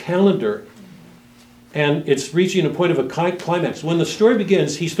church calendar, and it's reaching a point of a climax. When the story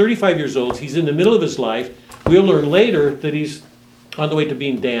begins, he's 35 years old. He's in the middle of his life. We'll learn later that he's on the way to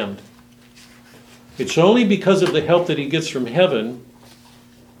being damned. It's only because of the help that he gets from heaven,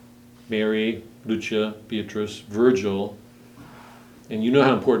 Mary, Lucia, Beatrice, Virgil, and you know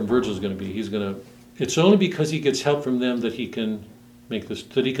how important Virgil's going to be. It's only because he gets help from them that he can make this,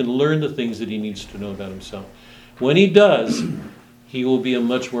 that he can learn the things that he needs to know about himself. When he does, he will be a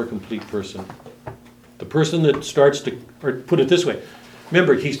much more complete person. The person that starts to, or put it this way,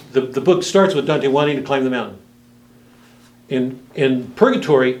 remember, the book starts with Dante wanting to climb the mountain. In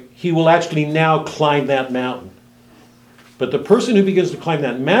Purgatory, he will actually now climb that mountain. But the person who begins to climb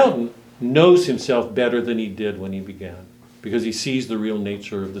that mountain knows himself better than he did when he began, because he sees the real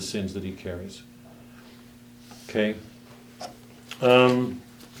nature of the sins that he carries. Okay?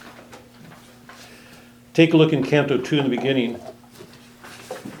 Take a look in Canto 2 in the beginning.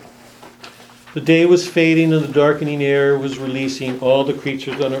 The day was fading and the darkening air was releasing all the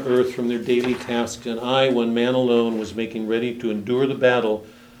creatures on earth from their daily tasks, and I, one man alone, was making ready to endure the battle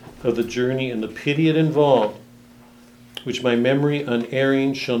of the journey and the pity it involved, which my memory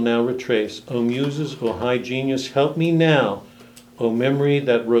unerring shall now retrace. O Muses, O high genius, help me now. O memory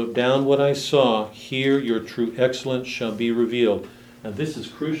that wrote down what I saw, here your true excellence shall be revealed. Now this is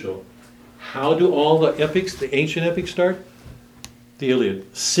crucial. How do all the epics, the ancient epics, start? The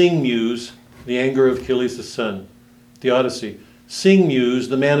Iliad. Sing, Muse, the anger of Achilles the son. The Odyssey. Sing, Muse,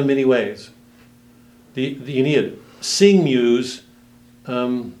 the man of many ways. the Aeneid, sing muse,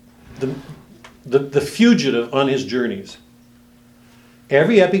 the fugitive on his journeys.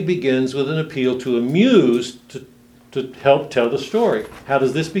 Every epic begins with an appeal to a muse to help tell the story. How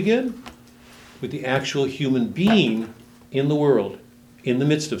does this begin? With the actual human being in the world, in the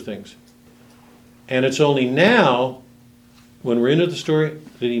midst of things. And it's only now, when we're into the story,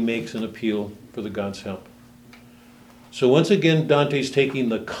 that he makes an appeal for the gods' help. So once again, Dante's taking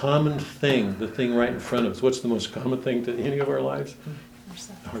the common thing, the thing right in front of us. What's the most common thing to any of our lives?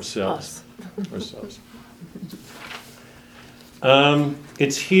 Ourselves. Ourselves.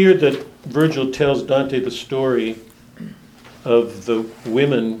 It's here that Virgil tells Dante the story of the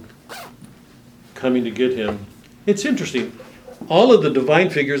women coming to get him. It's interesting. All of the divine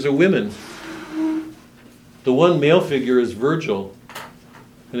figures are women. The one male figure is Virgil,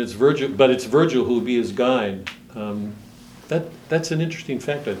 and it's Virgil who will be his guide. That's an interesting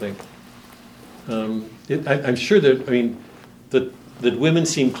fact, I think. I'm sure that that women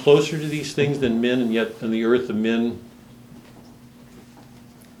seem closer to these things than men, and yet on the earth the men.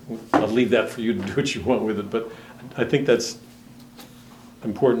 I'll leave that for you to do what you want with it, but I think that's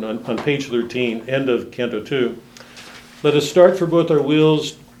important. On page 13, end of Canto 2. Let us start, for both our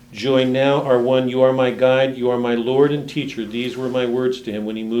wills join now are one. You are my guide, you are my Lord and teacher. These were my words to him.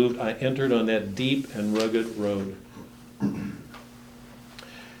 When he moved, I entered on that deep and rugged road.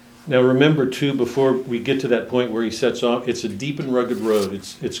 Now remember too, before we get to that point where he sets off, it's a deep and rugged road.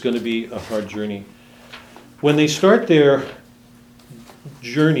 It's going to be a hard journey. When they start their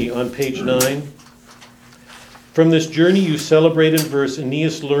journey on page 9, from this journey you celebrate in verse,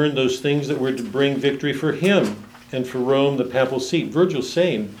 Aeneas learned those things that were to bring victory for him and for Rome, the papal seat. Virgil's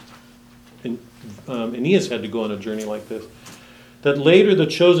saying, Aeneas had to go on a journey like this. That later the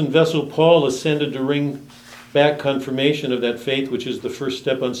chosen vessel Paul ascended to bring back confirmation of that faith, which is the first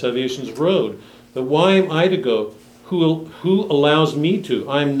step on salvation's road. But why am I to go? Who allows me to?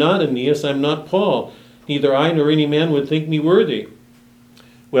 I am not Aeneas, I am not Paul. Neither I nor any man would think me worthy.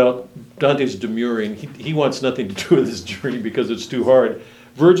 Well, Dante's demurring. He wants nothing to do with this journey because it's too hard.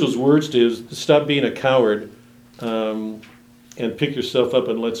 Virgil's words to him is, stop being a coward and pick yourself up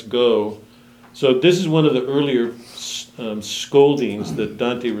and let's go. So this is one of the earlier scoldings that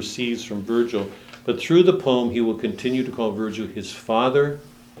Dante receives from Virgil. But through the poem, he will continue to call Virgil his father,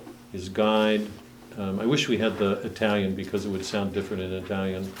 his guide. I wish we had the Italian because it would sound different in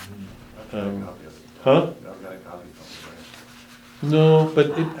Italian. Huh? No,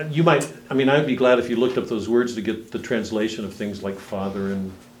 but you might, I'd be glad if you looked up those words to get the translation of things like father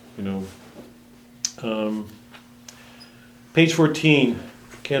and, page 14,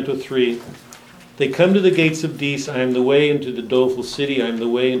 Canto 3. They come to the gates of Dis. I am the way into the doleful city. I am the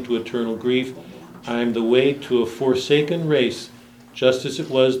way into eternal grief. I am the way to a forsaken race, just as it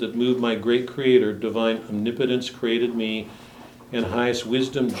was that moved my great Creator. Divine omnipotence created me, and highest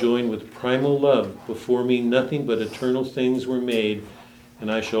wisdom joined with primal love. Before me nothing but eternal things were made,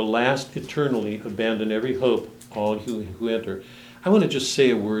 and I shall last eternally, abandon every hope, all who enter. I want to just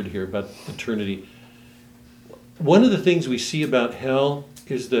say a word here about eternity. One of the things we see about hell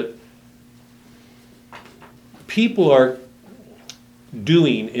is that people are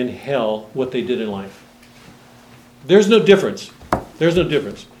doing in hell what they did in life. There's no difference. There's no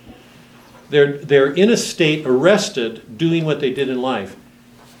difference. They're in a state, arrested, doing what they did in life.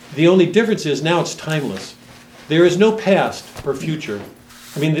 The only difference is now it's timeless. There is no past or future.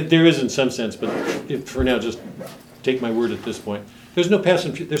 There is in some sense, but for now, just take my word at this point. There's no past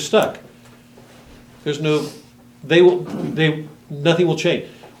and future. They're stuck. There's no. Nothing will change.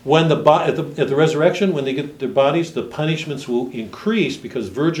 When at the resurrection, when they get their bodies, the punishments will increase because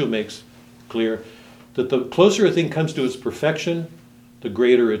Virgil makes clear that the closer a thing comes to its perfection, the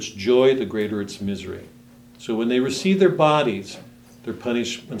greater its joy, the greater its misery. So when they receive their bodies, their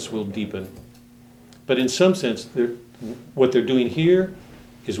punishments will deepen. But in some sense, what they're doing here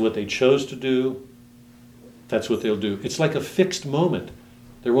is what they chose to do. That's what they'll do. It's like a fixed moment.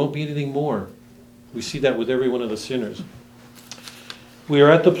 There won't be anything more. We see that with every one of the sinners. We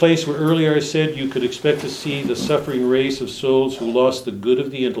are at the place where earlier I said you could expect to see the suffering race of souls who lost the good of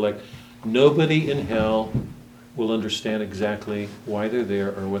the intellect. Nobody in hell will understand exactly why they're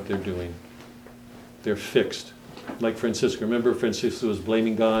there or what they're doing. They're fixed. Like Francisca. Remember Francisca was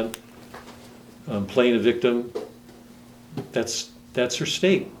blaming God, playing a victim? That's her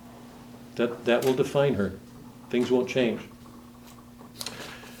state. That will define her. Things won't change.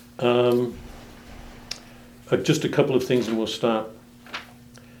 Just a couple of things and we'll stop.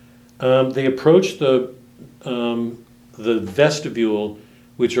 They approach the vestibule,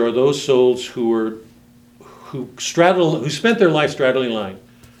 which are those souls who spent their life straddling line.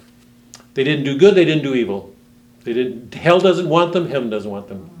 They didn't do good, they didn't do evil. Hell doesn't want them, heaven doesn't want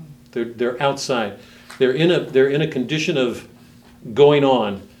them. They're outside. They're in a condition of going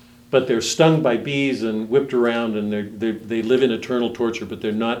on, but they're stung by bees and whipped around, and they live in eternal torture, but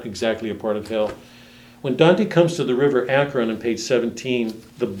they're not exactly a part of hell. When Dante comes to the river Akron on page 17,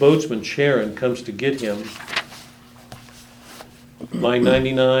 the boatsman Charon comes to get him. Line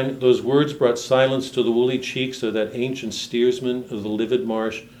 99, those words brought silence to the woolly cheeks of that ancient steersman of the livid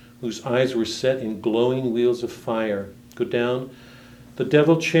marsh, whose eyes were set in glowing wheels of fire. Go down. The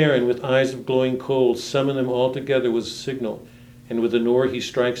devil Charon, with eyes of glowing coals, summoned them all together with a signal, and with an oar he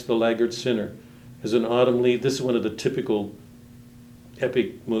strikes the laggard sinner. As an autumn leaf, this is one of the typical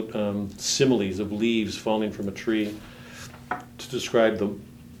epic similes of leaves falling from a tree to describe the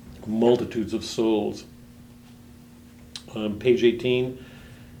multitudes of souls. Page 18.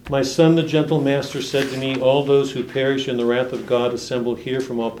 My son, the gentle master, said to me, all those who perish in the wrath of God assemble here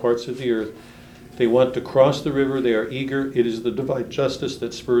from all parts of the earth. They want to cross the river. They are eager. It is the divine justice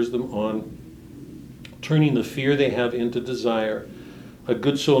that spurs them on, turning the fear they have into desire. A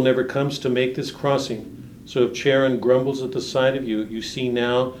good soul never comes to make this crossing. So if Charon grumbles at the sight of you, you see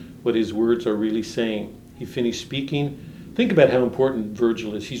now what his words are really saying. He finished speaking. Think about how important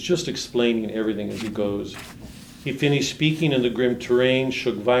Virgil is. He's just explaining everything as he goes. He finished speaking, and the grim terrain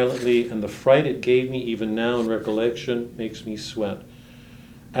shook violently, and the fright it gave me even now in recollection makes me sweat.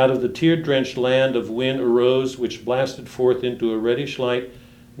 Out of the tear-drenched land of wind arose, which blasted forth into a reddish light,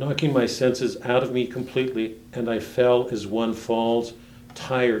 knocking my senses out of me completely, and I fell as one falls,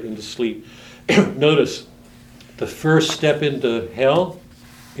 tired, into sleep. Notice, the first step into hell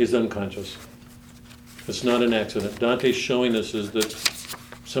is unconscious. It's not an accident. Dante's showing us is that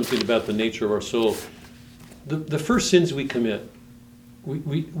something about the nature of our soul. The first sins we commit,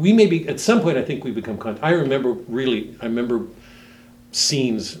 we may be, at some point I think we become conscious. I remember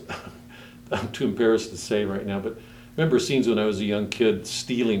scenes, I'm too embarrassed to say right now, but I remember scenes when I was a young kid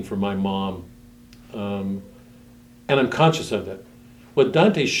stealing from my mom. And I'm conscious of that. What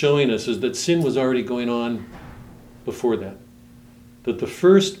Dante's showing us is that sin was already going on before that. That the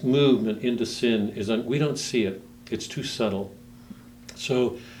first movement into sin is, we don't see it. It's too subtle.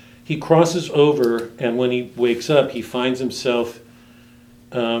 So he crosses over, and when he wakes up, he finds himself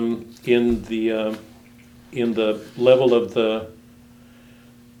in the level of the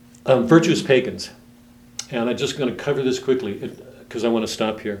virtuous pagans. And I'm just going to cover this quickly because I want to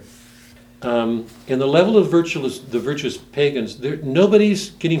stop here. In the level of the virtuous pagans,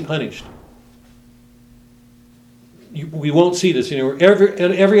 nobody's getting punished. We won't see this anywhere.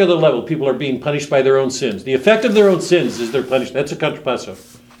 At every other level, people are being punished by their own sins. The effect of their own sins is they're punished. That's a contrapasso.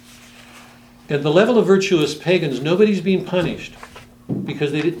 At the level of virtuous pagans, nobody's being punished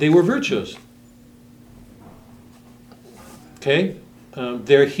because they were virtuous. Okay?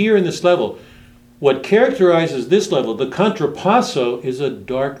 They're here in this level. What characterizes this level, the contrapasso, is a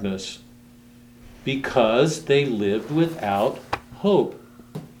darkness because they lived without hope.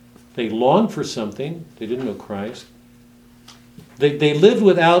 They longed for something. They didn't know Christ. They lived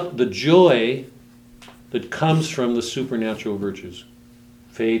without the joy that comes from the supernatural virtues.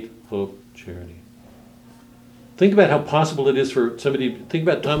 Faith, hope, charity. Think about how possible it is for somebody, think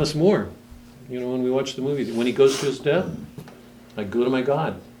about Thomas More. When we watch the movie, when he goes to his death, I go to my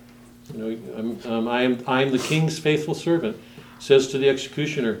God. I am the king's faithful servant. Says to the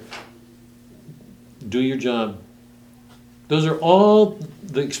executioner, do your job. Those are all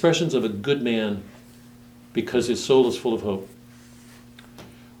the expressions of a good man because his soul is full of hope.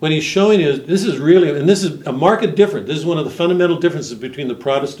 What he's showing is, this is a marked difference. This is one of the fundamental differences between the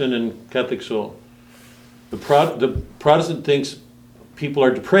Protestant and Catholic soul. The Protestant thinks people are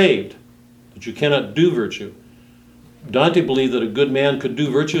depraved, that you cannot do virtue. Dante believed that a good man could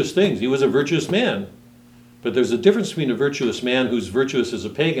do virtuous things. He was a virtuous man. But there's a difference between a virtuous man who's virtuous as a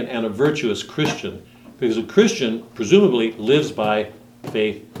pagan and a virtuous Christian. Because a Christian, presumably, lives by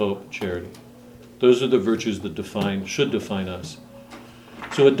faith, hope, charity. Those are the virtues that should define us.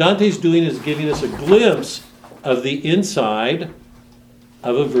 So what Dante's doing is giving us a glimpse of the inside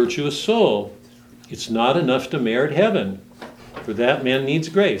of a virtuous soul. It's not enough to merit heaven. For that, man needs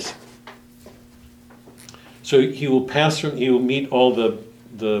grace. So he will meet all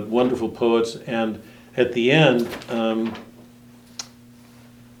the wonderful poets, and at the end,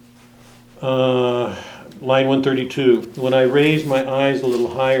 line 132, when I raised my eyes a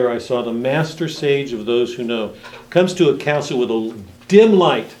little higher, I saw the master sage of those who know. Comes to a council with a dim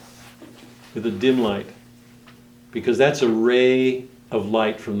light, because that's a ray of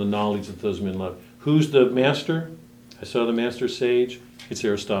light from the knowledge that those men love. Who's the master? I saw the master sage. It's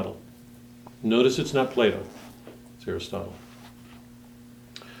Aristotle. Notice it's not Plato. It's Aristotle.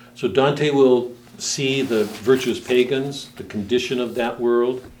 So Dante will see the virtuous pagans, the condition of that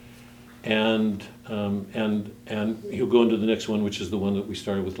world, and he'll go into the next one, which is the one that we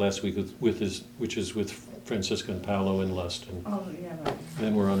started with last week, which is with Francisca and Paolo and lust. And Oh, yeah, right.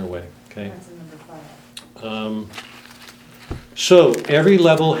 then we're on our way. Okay. That's in number 5. So every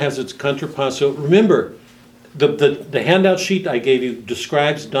level has its contrapasso. Remember, the handout sheet I gave you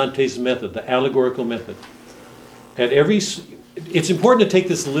describes Dante's method, the allegorical method. It's important to take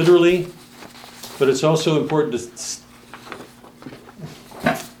this literally, but it's also important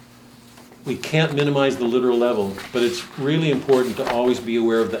we can't minimize the literal level, but it's really important to always be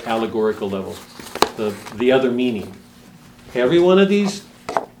aware of the allegorical level, the other meaning. Every one of these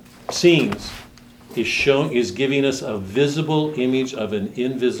scenes is giving us a visible image of an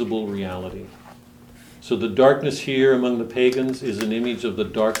invisible reality. So the darkness here among the pagans is an image of the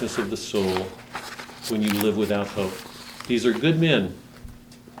darkness of the soul when you live without hope. These are good men.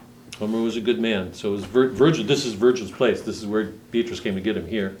 Homer was a good man. So is Virgil. This is Virgil's place. This is where Beatrice came to get him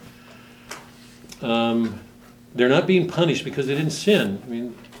here. They're not being punished because they didn't sin. I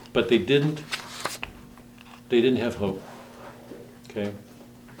mean, but they didn't have hope. Okay.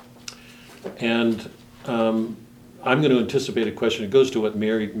 And I'm going to anticipate a question. It goes to what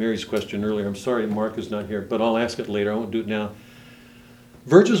Mary's question earlier. I'm sorry Mark is not here, but I'll ask it later. I won't do it now.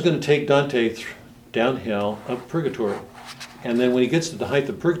 Virgil's going to take Dante down hell, up purgatory. And then when he gets to the height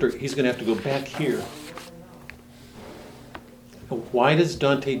of purgatory, he's going to have to go back here. Why does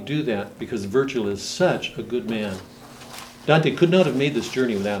Dante do that? Because Virgil is such a good man. Dante could not have made this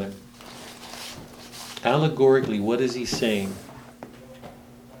journey without him. Allegorically, what is he saying?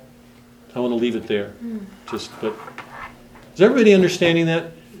 I want to leave it there. But is everybody understanding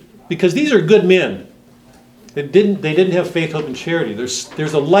that? Because these are good men. They didn't have faith, hope, and charity.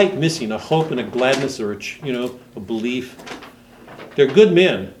 There's a light missing, a hope and a gladness, or a belief. They're good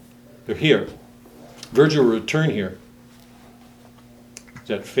men. They're here. Virgil will return here. Is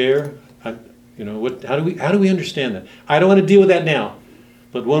that fair? How do we understand that? I don't want to deal with that now,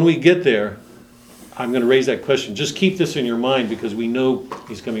 but when we get there, I'm going to raise that question. Just keep this in your mind because we know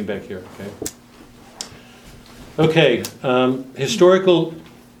he's coming back here. Okay. Historical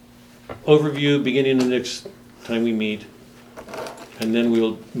overview beginning the next time we meet, and then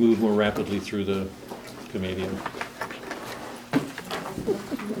we'll move more rapidly through the Comedian.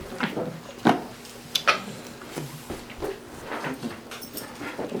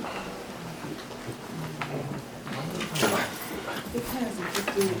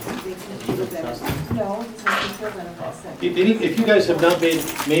 If you guys have not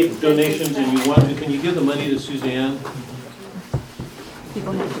made donations and you want to, can you give the money to Suzanne?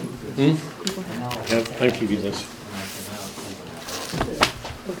 People have to. I give you this.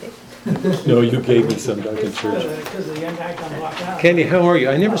 No, you gave me some back in church. Because of the impact on lockout. Candy, how are you?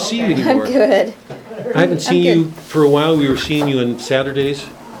 I never see you anymore. I'm good. I haven't seen you for a while. We were seeing you on Saturdays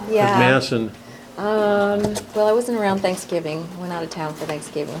Yeah. with Mass and. Well, I wasn't around Thanksgiving. I went out of town for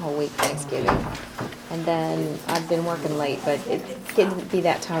Thanksgiving, a whole week Thanksgiving. And then I've been working late, but it's getting to be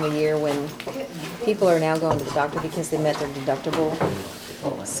that time of year when people are now going to the doctor because they met their deductible.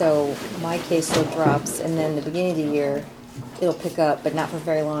 So my caseload drops, and then the beginning of the year, it'll pick up, but not for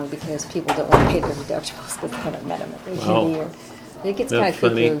very long because people don't want to pay their deductibles because they haven't met them at the beginning of the year. But it gets kind of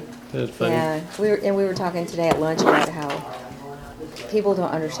cuckoo. That's funny. Yeah, we were talking today at lunch about how people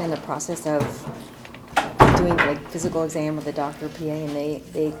don't understand the process of doing like physical exam with a doctor, PA, and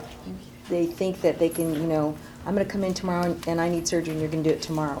they think that they can, I'm going to come in tomorrow and I need surgery and you're going to do it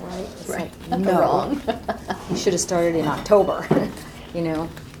tomorrow, right? It's like, no. Wrong. You should have started in October, Yeah,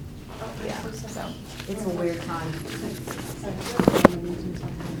 so it's a weird time.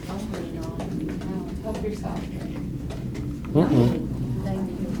 Help yourself.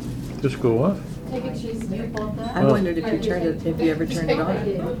 Just go off. Take a cheese dip. I wondered if you ever turned it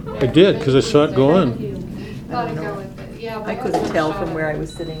on. I did because I saw it go on. Gotta go with it. Yeah. I couldn't tell from where I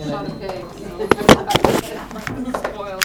was sitting. Not a pig, so.